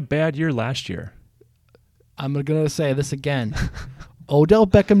bad. He had a bad year last year. I'm going to say this again. Odell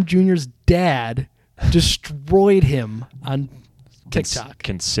Beckham Jr.'s dad destroyed him on TikTok.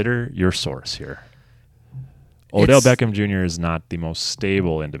 Consider your source here. Odell Beckham Jr. is not the most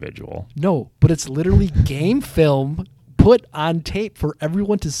stable individual. No, but it's literally game film put on tape for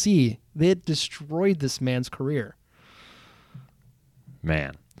everyone to see. They had destroyed this man's career.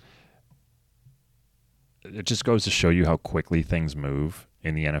 Man. It just goes to show you how quickly things move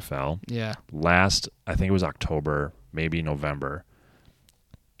in the NFL. Yeah. I think it was October, maybe November,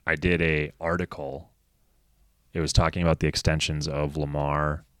 I did a article. It was talking about the extensions of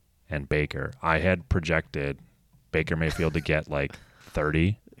Lamar and Baker. I had projected Baker Mayfield to get like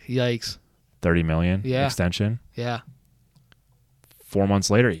 30 Yikes. million Yeah. extension. Yeah. 4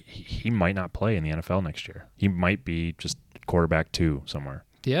 months later, he might not play in the NFL next year. He might be just quarterback 2 somewhere.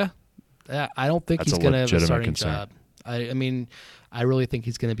 Yeah. Yeah. I don't think That's he's a going to have a legitimate starting concern. job. I mean, I really think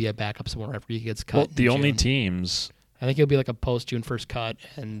he's going to be a backup somewhere after he gets cut. Well, the in only June. teams, I think he'll be like a post-June 1st cut,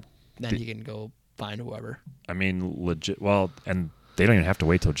 and then he can go find whoever. I mean, legit. Well, and they don't even have to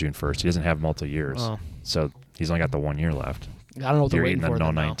wait till June 1st. He doesn't have multiple years. Oh. So he's only got the 1 year left. I don't know what they're You're waiting eating for. the no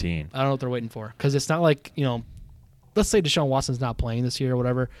then now. 19. I don't know what they're waiting for because it's not like, let's say Deshaun Watson's not playing this year or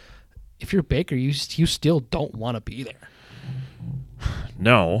whatever. if you're Baker, you still don't want to be there.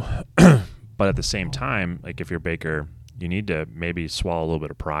 No, but at the same time, like if you're Baker, you need to maybe swallow a little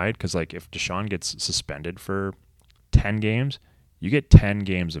bit of pride because like if Deshaun gets suspended for 10 games, you get 10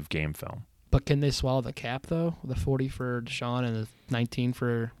 games of game film. But can they swallow the cap though? The 40 for Deshaun and the 19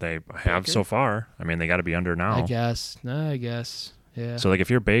 for They have Baker? so far. I mean, they got to be under now. I guess. Yeah. So like if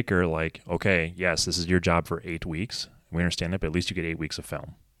you're Baker, like okay, yes, this is your job for 8 weeks. We understand that, but at least you get 8 weeks of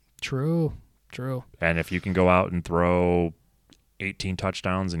film. True. And if you can go out and throw 18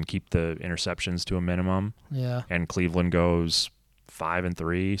 touchdowns and keep the interceptions to a minimum, Yeah. and Cleveland goes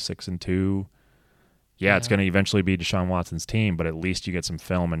 5-3, 6-2, yeah, it's Yeah. going to eventually be Deshaun Watson's team, but at least you get some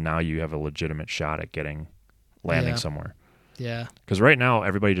film, and now you have a legitimate shot at landing Yeah. somewhere. Yeah. Because right now,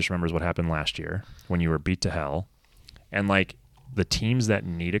 everybody just remembers what happened last year when you were beat to hell, and like the teams that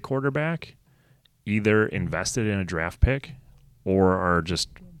need a quarterback either invested in a draft pick or are just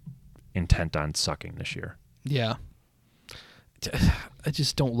intent on sucking this year. Yeah. I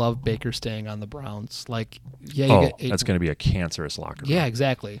just don't love Baker staying on the Browns. Like, yeah, you get 8. That's going to be a cancerous locker room. Yeah,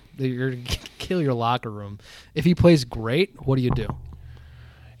 exactly. You're going to kill your locker room. If he plays great, what do you do?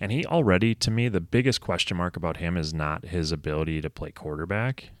 And he already, to me, the biggest question mark about him is not his ability to play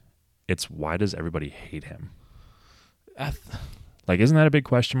quarterback. It's why does everybody hate him? Like, isn't that a big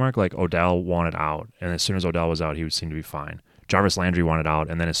question mark? Like, Odell wanted out, and as soon as Odell was out, he would seem to be fine. Jarvis Landry wanted out,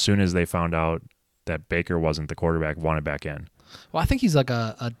 and then as soon as they found out that Baker wasn't the quarterback, wanted back in. Well, I think he's like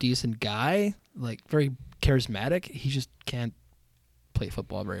a decent guy, like very charismatic. He just can't play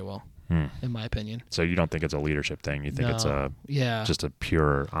football very well, in my opinion. So you don't think it's a leadership thing? You think it's yeah, just a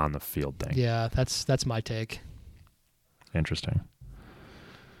pure on the field thing? Yeah, that's my take. Interesting.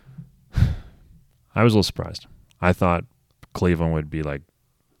 I was a little surprised. I thought Cleveland would be like,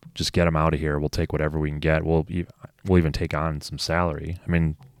 just get him out of here. We'll take whatever we can get. We'll even take on some salary. I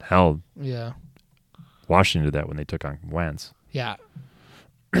mean, hell, Yeah, Washington did that when they took on Wentz. yeah.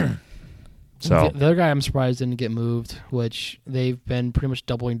 So The other guy I'm surprised didn't get moved, which they've been pretty much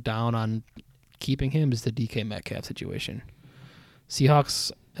doubling down on keeping him, is the DK Metcalf situation.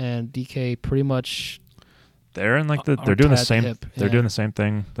 Seahawks and DK pretty much they're in like are they're doing the tied at the same. hip, They're yeah. doing the same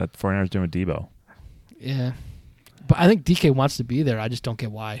thing that 49ers doing with Debo. Yeah. But I think DK wants to be there. I just don't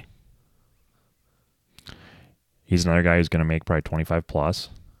get why. He's another guy who's going to make probably 25 plus.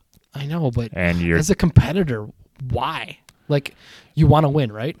 I know, but And you're as a competitor, why? Like, you want to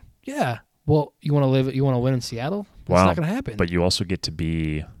win, right? Yeah. Well, you want to win in Seattle? That's Well, not going to happen. but you also get to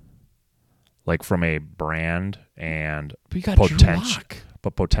be like from a brand and But you got Drew potential, Lock.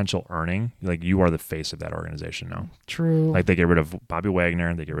 but potential earning. Like you are the face of that organization now. True. Like they get rid of Bobby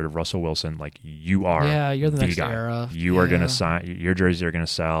Wagner, they get rid of Russell Wilson. Like you are, yeah, you're the next guy. era. You are going Yeah. to sign your jerseys are going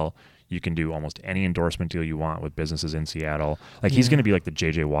to sell. You can do almost any endorsement deal you want with businesses in Seattle. Like he's Yeah. going to be like the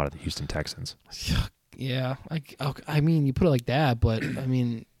JJ Watt of the Houston Texans. Yeah. I mean, you put it like that, but I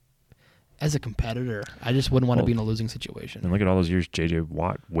mean, as a competitor, I just wouldn't want to be in a losing situation. And look at all those years JJ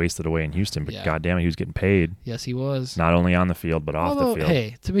Watt wasted away in Houston, but Yeah. goddamn it, he was getting paid Yes, he was. not only on the field but off Although, the field.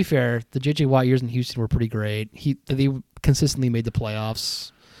 hey, to be fair, the J.J. Watt years in Houston were pretty great. They consistently made the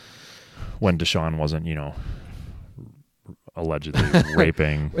playoffs. When Deshaun wasn't, allegedly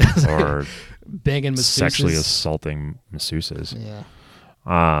raping or Banging masseuses. sexually assaulting masseuses. Yeah.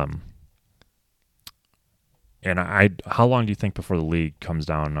 And how long do you think before the league comes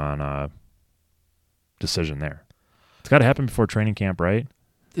down on a decision there? It's got to happen before training camp, right?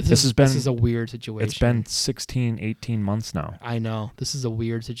 This is a weird situation. It's been 16, 18 months now. I know. This is a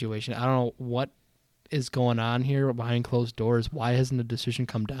weird situation. I don't know what is going on here behind closed doors. Why hasn't the decision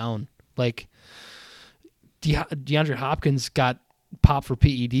come down? Like, DeAndre Hopkins got popped for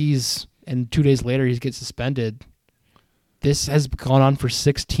PEDs, and 2 days later he gets suspended. This has gone on for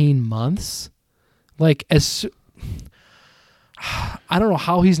 16 months. Like, I don't know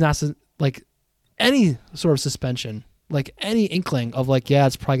how he's not, like, any sort of suspension, like any inkling of like, yeah,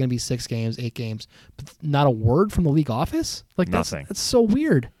 it's probably going to be 6 games, 8 games, but not a word from the league office? Like, Nothing. That's so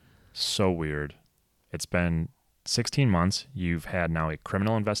weird. So weird. It's been 16 months. You've had now a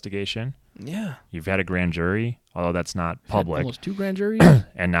criminal investigation. Yeah. You've had a grand jury, although that's not public. Almost 2 grand juries.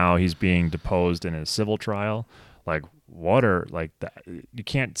 And now he's being deposed in a civil trial. Like, you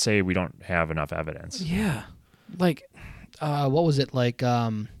can't say we don't have enough evidence. Yeah. Like, what was it? Like,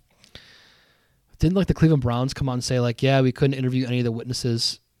 didn't like the Cleveland Browns come out and say like, yeah, we couldn't interview any of the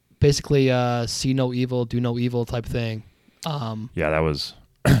witnesses. Basically, see no evil, do no evil type thing. Yeah, that was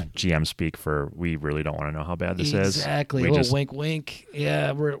GM speak for we really don't want to know how bad this is. Exactly. We A little just, wink, wink.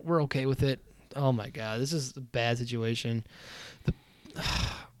 Yeah, we're okay with it. Oh my God, this is a bad situation.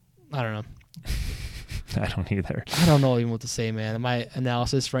 I don't know. I don't either. I don't know even what to say, man. My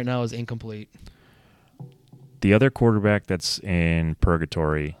analysis right now is incomplete. The other quarterback that's in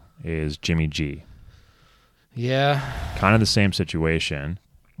purgatory is Jimmy G. Yeah. Kind of the same situation.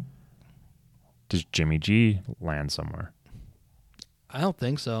 Does Jimmy G land somewhere? I don't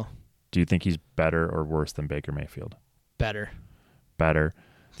think so. Do you think he's better or worse than Baker Mayfield? Better. Better.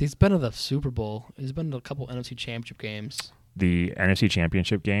 He's been to the Super Bowl. He's been to a couple NFC Championship games. The NFC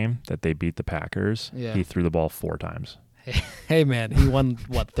Championship game that they beat the Packers, Yeah. he threw the ball 4 times. Hey, man, he won,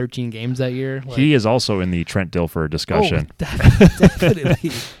 13 games that year? He is also in the Trent Dilfer discussion.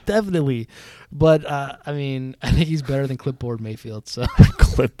 Definitely. Definitely. But, I mean, I think he's better than Clipboard Mayfield. So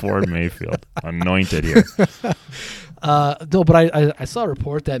Clipboard Mayfield. Anointed here. No, but I saw a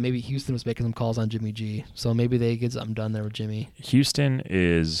report that maybe Houston was making some calls on Jimmy G. So maybe they get something done there with Jimmy. Houston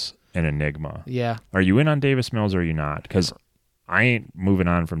is an enigma. Yeah. Are you in on Davis Mills or are you not? Because I ain't moving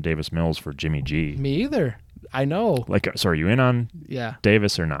on from Davis Mills for Jimmy G. Me either. I know. So are you in on Yeah.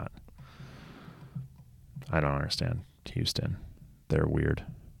 Davis or not? I don't understand Houston. They're weird.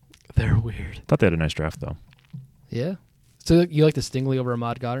 They're weird. Thought they had a nice draft, though. Yeah. So you like the Stingley over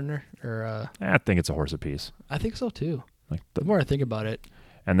Ahmad Gardner? Or I think it's a horse apiece. I think so, too. Like The more I think about it.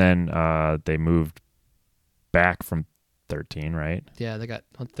 And then they moved back from 13, right? Yeah, they got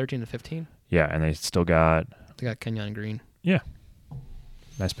 13 to 15. Yeah, and they still got They got Kenyon Green.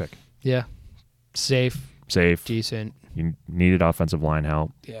 nice pick. Yeah. Safe. Decent. You needed offensive line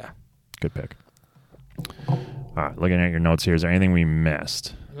help. Yeah. Good pick. All right, looking at your notes here, is there anything we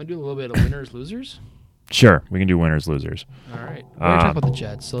missed? I'm going to do a little bit of winners, losers. Sure, we can do winners, losers. All right. We're going to talk about the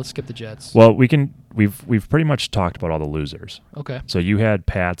Jets, so let's skip the Jets. Well, we've pretty much talked about all the losers. Okay. So you had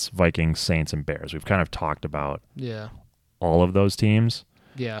Pats, Vikings, Saints, and Bears. We've kind of talked about Yeah. all of those teams.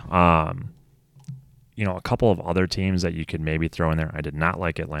 Yeah. A couple of other teams that you could maybe throw in there. I did not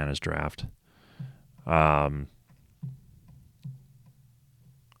like Atlanta's draft.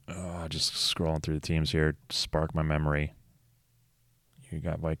 Just scrolling through the teams here, spark my memory. You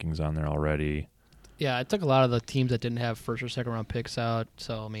got Vikings on there already. Yeah, I took a lot of the teams that didn't have first or second round picks out.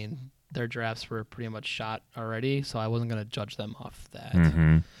 So, I mean, their drafts were pretty much shot already. So I wasn't going to judge them off that.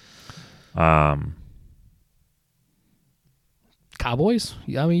 Mm-hmm. Cowboys?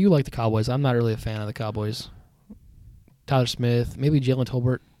 Yeah, I mean, you like the Cowboys. I'm not really a fan of the Cowboys. Tyler Smith. Maybe Jalen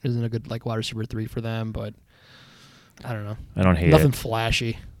Tolbert isn't a good wide receiver 3 for them, but I don't know. I don't hate Nothing it.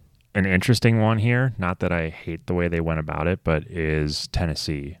 flashy. An interesting one here, not that I hate the way they went about it, but is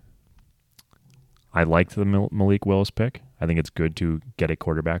Tennessee. I liked the Malik Willis pick. I think it's good to get a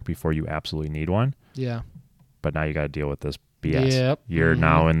quarterback before you absolutely need one. Yeah. But now you got to deal with this BS. Yep. You're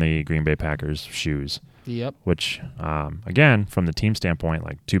now in the Green Bay Packers' shoes. Yep. Which, again, from the team standpoint,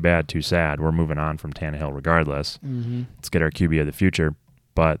 too bad, too sad. We're moving on from Tannehill regardless. Mm-hmm. Let's get our QB of the future.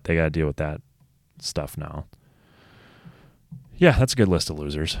 But they got to deal with that stuff now. Yeah, that's a good list of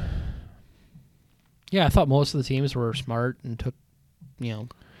losers. Yeah, I thought most of the teams were smart and took,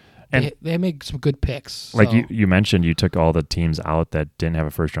 they made some good picks. Like so. you mentioned, you took all the teams out that didn't have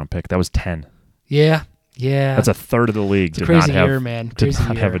a first-round pick. That was 10. Yeah. Yeah. That's a third of the league. It's a crazy year, man. Did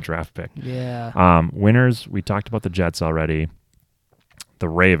not have a draft pick. Yeah. Winners, we talked about the Jets already. The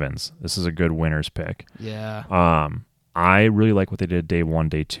Ravens, this is a good winners pick. Yeah. I really like what they did day 1,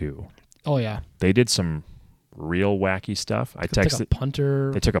 day 2. Oh, yeah. They did some real wacky stuff. I texted. Took a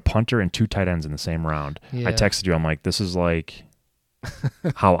punter. They took a punter and 2 tight ends in the same round. Yeah. I texted you. I'm like, this is like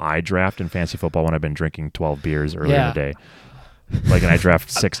how I draft in fantasy football when I've been drinking 12 beers earlier in the day. And I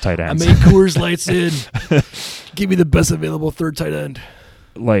draft 6 tight ends. I made Coors Lights in. Give me the best available third tight end.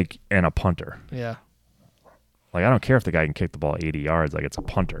 And a punter. Yeah. I don't care if the guy can kick the ball 80 yards. It's a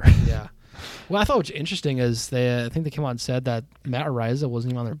punter. Yeah. Well, I thought what's interesting is I think they came out and said that Matt Araiza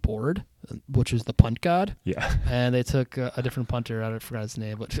wasn't even on their board, which is the punt god. Yeah. And they took a different punter. I forgot his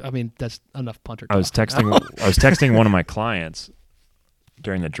name, but I mean that's enough punter. I was texting one of my clients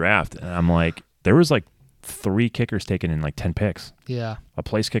during the draft, and I'm like, there was 3 kickers taken in 10 picks. Yeah. A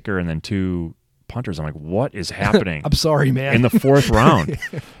place kicker and then 2 punters. I'm like, what is happening? I'm sorry, man. In the 4th round.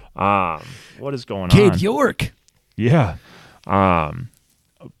 What is going on? Cade York. Yeah.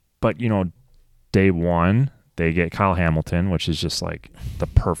 But, day 1, they get Kyle Hamilton, which is just the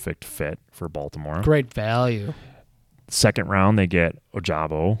perfect fit for Baltimore. Great value. 2nd round, they get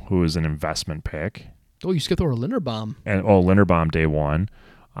Ojabo, who is an investment pick. Oh, you skipped over Linderbaum. And Linderbaum day 1.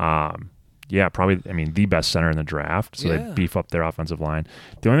 Yeah, probably, the best center in the draft. So they beef up their offensive line.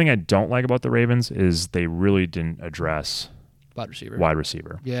 The only thing I don't like about the Ravens is they really didn't address wide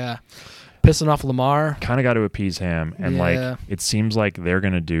receiver. Yeah. Pissing off Lamar. Kind of got to appease him. And it seems like they're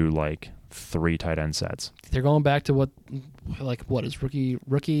going to do 3 tight end sets. They're going back to what is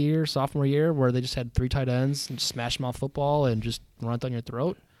rookie year, sophomore year, where they just had 3 tight ends and smash mouth football and just run it down your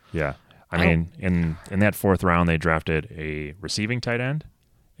throat. Yeah. I mean, in that 4th round, they drafted a receiving tight end.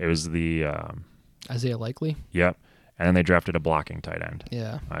 It was the Isaiah Likely. Yep. And then they drafted a blocking tight end.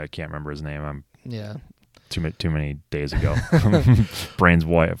 Yeah. I can't remember his name. Yeah. Too many days ago. Brain's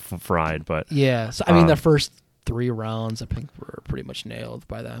fried, but yeah. So I mean, the first 3 rounds I think were pretty much nailed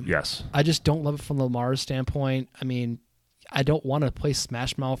by them. yes. I just don't love it from Lamar's standpoint. I mean, I don't want to play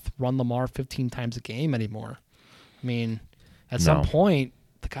smash mouth, run Lamar 15 times a game anymore. I mean, at some point,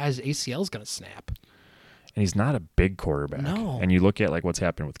 the guy's ACL is going to snap. And he's not a big quarterback. No. And you look at like what's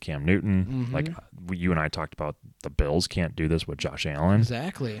happened with Cam Newton. Like you and I talked about, the Bills can't do this with Josh Allen.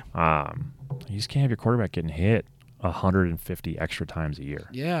 Exactly. You just can't have your quarterback getting hit 150 extra times a year.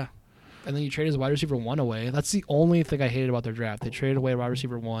 Yeah. And then you trade his wide receiver 1 away. That's the only thing I hated about their draft. They traded away wide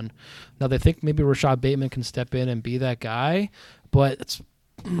receiver 1. Now they think maybe Rashad Bateman can step in and be that guy, but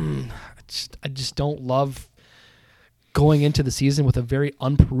I just don't love going into the season with a very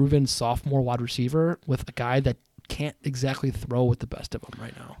unproven sophomore wide receiver with a guy that can't exactly throw with the best of them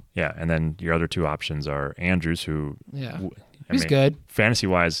right now. Yeah, and then your other 2 options are Andrews, who he's good.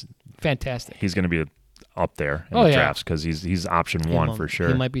 Fantasy-wise, fantastic. He's going to be up there in the drafts because he's option 1 for sure.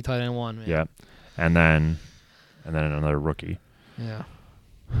 He might be tight end 1. Man. Yeah, and then another rookie. Yeah,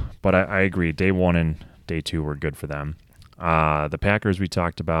 but I agree. Day 1 and day 2 were good for them. The Packers we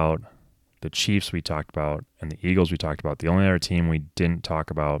talked about, the Chiefs we talked about, and the Eagles we talked about. The only other team we didn't talk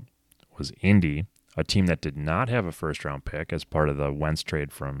about was Indy, a team that did not have a first-round pick as part of the Wentz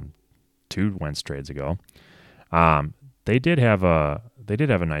trade from 2 Wentz trades ago. They did have a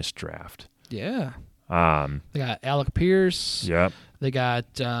nice draft. Yeah. They got Alec Pierce. Yep. They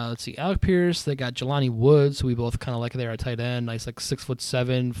got Alec Pierce. They got Jelani Woods, who we both kind of like there at tight end. Nice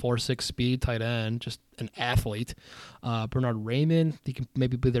 6'7", 4.6 speed tight end, just an athlete. Bernard Raymond, he can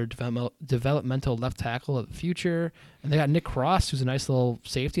maybe be their developmental left tackle of the future. And they got Nick Cross, who's a nice little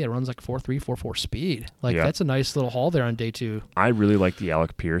safety that runs 4.3, 4.4 speed. That's a nice little haul there on day 2. I really like the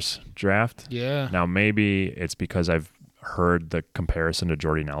Alec Pierce draft. Yeah. Now maybe it's because I've heard the comparison to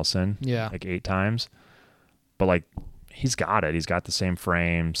Jordy Nelson 8 times. But he's got it. He's got the same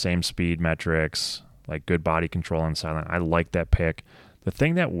frame, same speed metrics, good body control on the sideline. I like that pick. The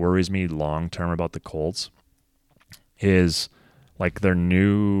thing that worries me long term about the Colts is their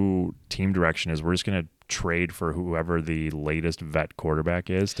new team direction is we're just going to trade for whoever the latest vet quarterback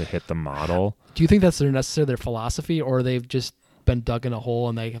is to hit the model. Do you think that's their philosophy, or they've just been dug in a hole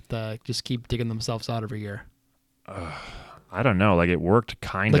and they have to just keep digging themselves out every year? I don't know. It worked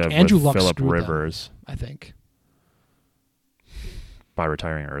kind of Andrew with Luck Phillip screwed Rivers. them, I think. By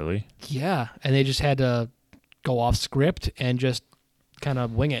retiring early. Yeah, and they just had to go off script and just kind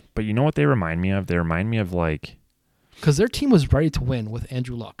of wing it. But you know what they remind me of? They remind me of because their team was ready to win with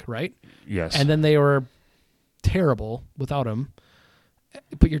Andrew Luck, right? Yes. And then they were terrible without him.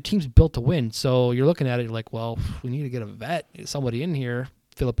 But your team's built to win, so you're looking at it well, we need to get a vet, somebody in here.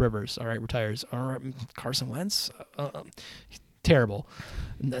 Phillip Rivers, all right, retires. All right, Carson Wentz, terrible.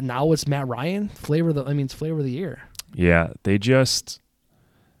 Now it's Matt Ryan, flavor of the year. Yeah,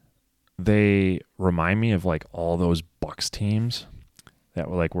 they remind me of all those Bucs teams that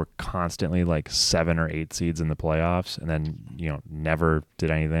were constantly 7 or 8 seeds in the playoffs, and then never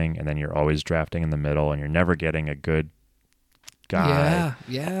did anything, and then you're always drafting in the middle, and you're never getting a good guy.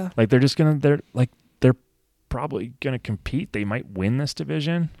 Yeah. They're probably gonna compete. They might win this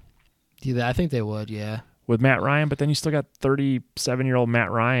division. Yeah, I think they would. Yeah. With Matt Ryan, but then you still got 37-year-old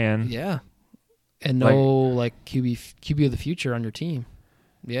Matt Ryan. Yeah. And no QB of the future on your team.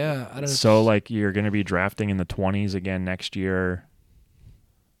 Yeah, I don't know. So you're going to be drafting in the 20s again next year.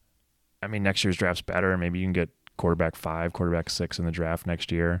 I mean, next year's draft's better. Maybe you can get quarterback 5, quarterback 6 in the draft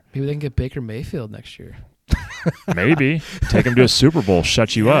next year. Maybe they can get Baker Mayfield next year. Maybe take him to a Super Bowl,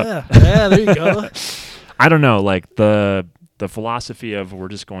 shut you up. Yeah, there you go. I don't know, the philosophy of we're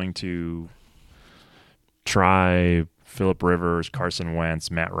just going to try Phillip Rivers, Carson Wentz,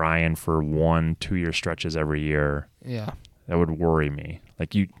 Matt Ryan for 1-2 year stretches every year. Yeah. That would worry me.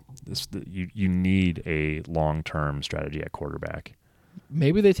 You need a long-term strategy at quarterback.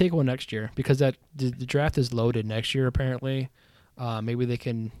 Maybe they take one next year because the draft is loaded next year apparently. Maybe they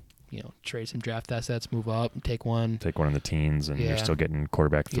can, trade some draft assets, move up, and take one. Take one in the teens, and you're still getting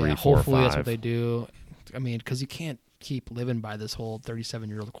quarterback 3, 4, 5. Hopefully that's what they do. I mean, because you can't keep living by this whole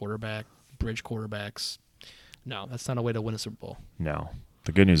 37-year-old quarterback, bridge quarterbacks. No, that's not a way to win a Super Bowl. No.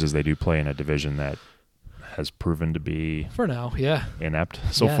 The good news is they do play in a division that has proven to be for now, inept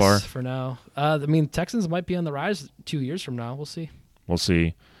so far. For now. Texans might be on the rise 2 years from now. We'll see. We'll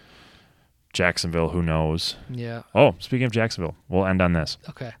see. Jacksonville, who knows? Yeah. Oh, speaking of Jacksonville, we'll end on this.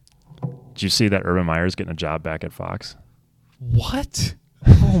 Okay. Did you see that Urban Meyer's getting a job back at Fox? What?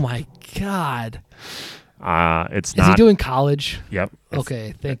 Oh my God. It's Is not. he doing college? Yep.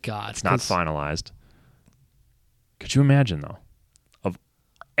 Okay, thank God. It's not finalized. Could you imagine, though, of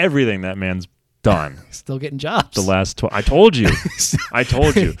everything that man's done Still getting jobs. the last I told you. I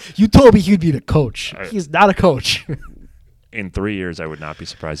told you. You told me he'd be the coach. He's not a coach. In 3 years, I would not be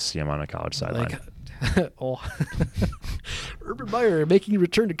surprised to see him on a college sideline. Urban Meyer making a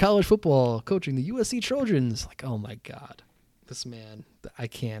return to college football, coaching the USC Trojans. Like, oh my God, this man, I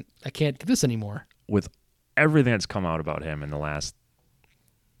can't do this anymore. With everything that's come out about him in the last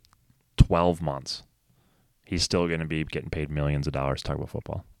 12 months, he's still going to be getting paid millions of dollars to talk about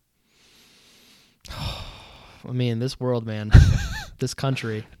football. I mean, this world, man, this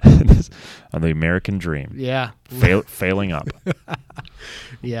country, On the American dream. yeah, Failing up.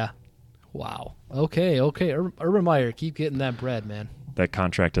 yeah. Wow. Okay. Urban Meyer, keep getting that bread, man. That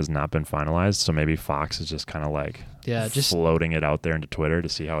contract has not been finalized, so maybe Fox is just kind of like just floating it out there into Twitter to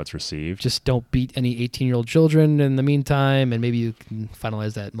see how it's received. Just don't beat any 18-year-old children in the meantime, and maybe you can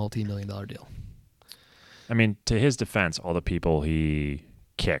finalize that multi-million-dollar deal. I mean, to his defense, all the people he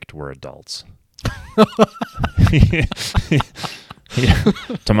kicked were adults.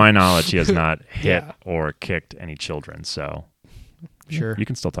 To my knowledge, he has not hit or kicked any children, so Sure. you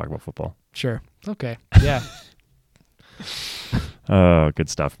can still talk about football. Sure. Okay. Yeah. Oh, good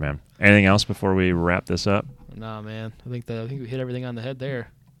stuff, man. Anything else before we wrap this up? Nah, man. I think we hit everything on the head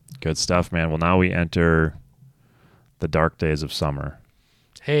there. Good stuff, man. Well, now we enter the dark days of summer.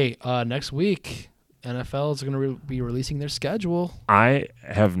 Hey, next week, NFL is going to be releasing their schedule. I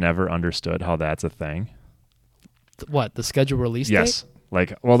have never understood how that's a thing. What, the schedule release date? Yes.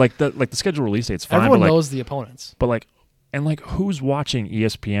 The schedule release date's fine. Everyone but knows the opponents. But who's watching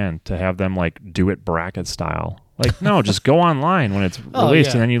ESPN to have them do it bracket style? No, just go online when it's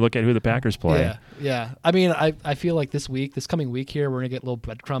released and then you look at who the Packers play. Yeah. I mean, I feel like this coming week here, we're going to get little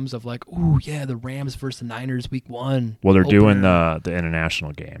breadcrumbs of the Rams versus the Niners week 1. Well, they're doing the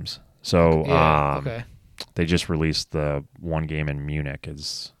international games. So okay. They just released the one game in Munich.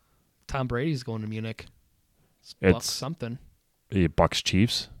 Tom Brady's going to Munich. It's Bucks something. The Bucks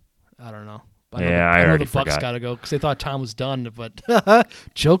Chiefs. I don't know. I know already the Bucks forgot. got to go because they thought Tom was done, but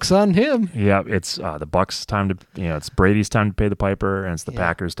joke's on him. Yeah, it's the Bucks' time to it's Brady's time to pay the piper, and it's the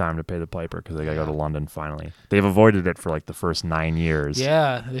Packers' time to pay the piper because they got to go to London finally. They've avoided it for the first 9 years.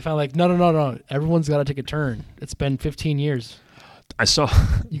 Yeah, they found no. Everyone's got to take a turn. It's been 15 years. I saw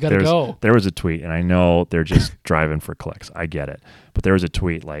you got to go. There was a tweet, and I know they're just driving for clicks. I get it, but there was a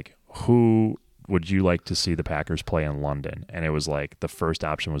tweet who would you like to see the Packers play in London? And it was the first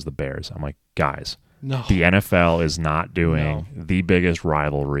option was the Bears. I'm like, guys, no, the NFL is not doing the biggest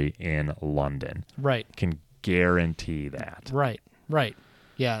rivalry in London. Right. Can guarantee that. Right.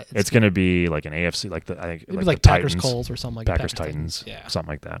 Yeah. It's going to be an AFC, I think maybe the Packers Titans, Colts or something like that. Packers Titans, something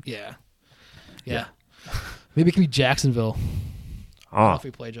like that. Yeah. Maybe it can be Jacksonville. I don't know Oh, if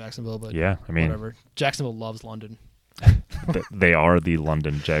we play Jacksonville, but yeah. I mean, whatever. Jacksonville loves London. they are the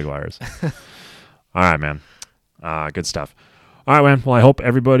London Jaguars. All right, man. Good stuff. All right, man. Well, I hope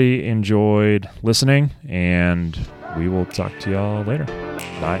everybody enjoyed listening, and we will talk to y'all later.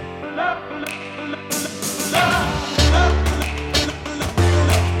 Bye.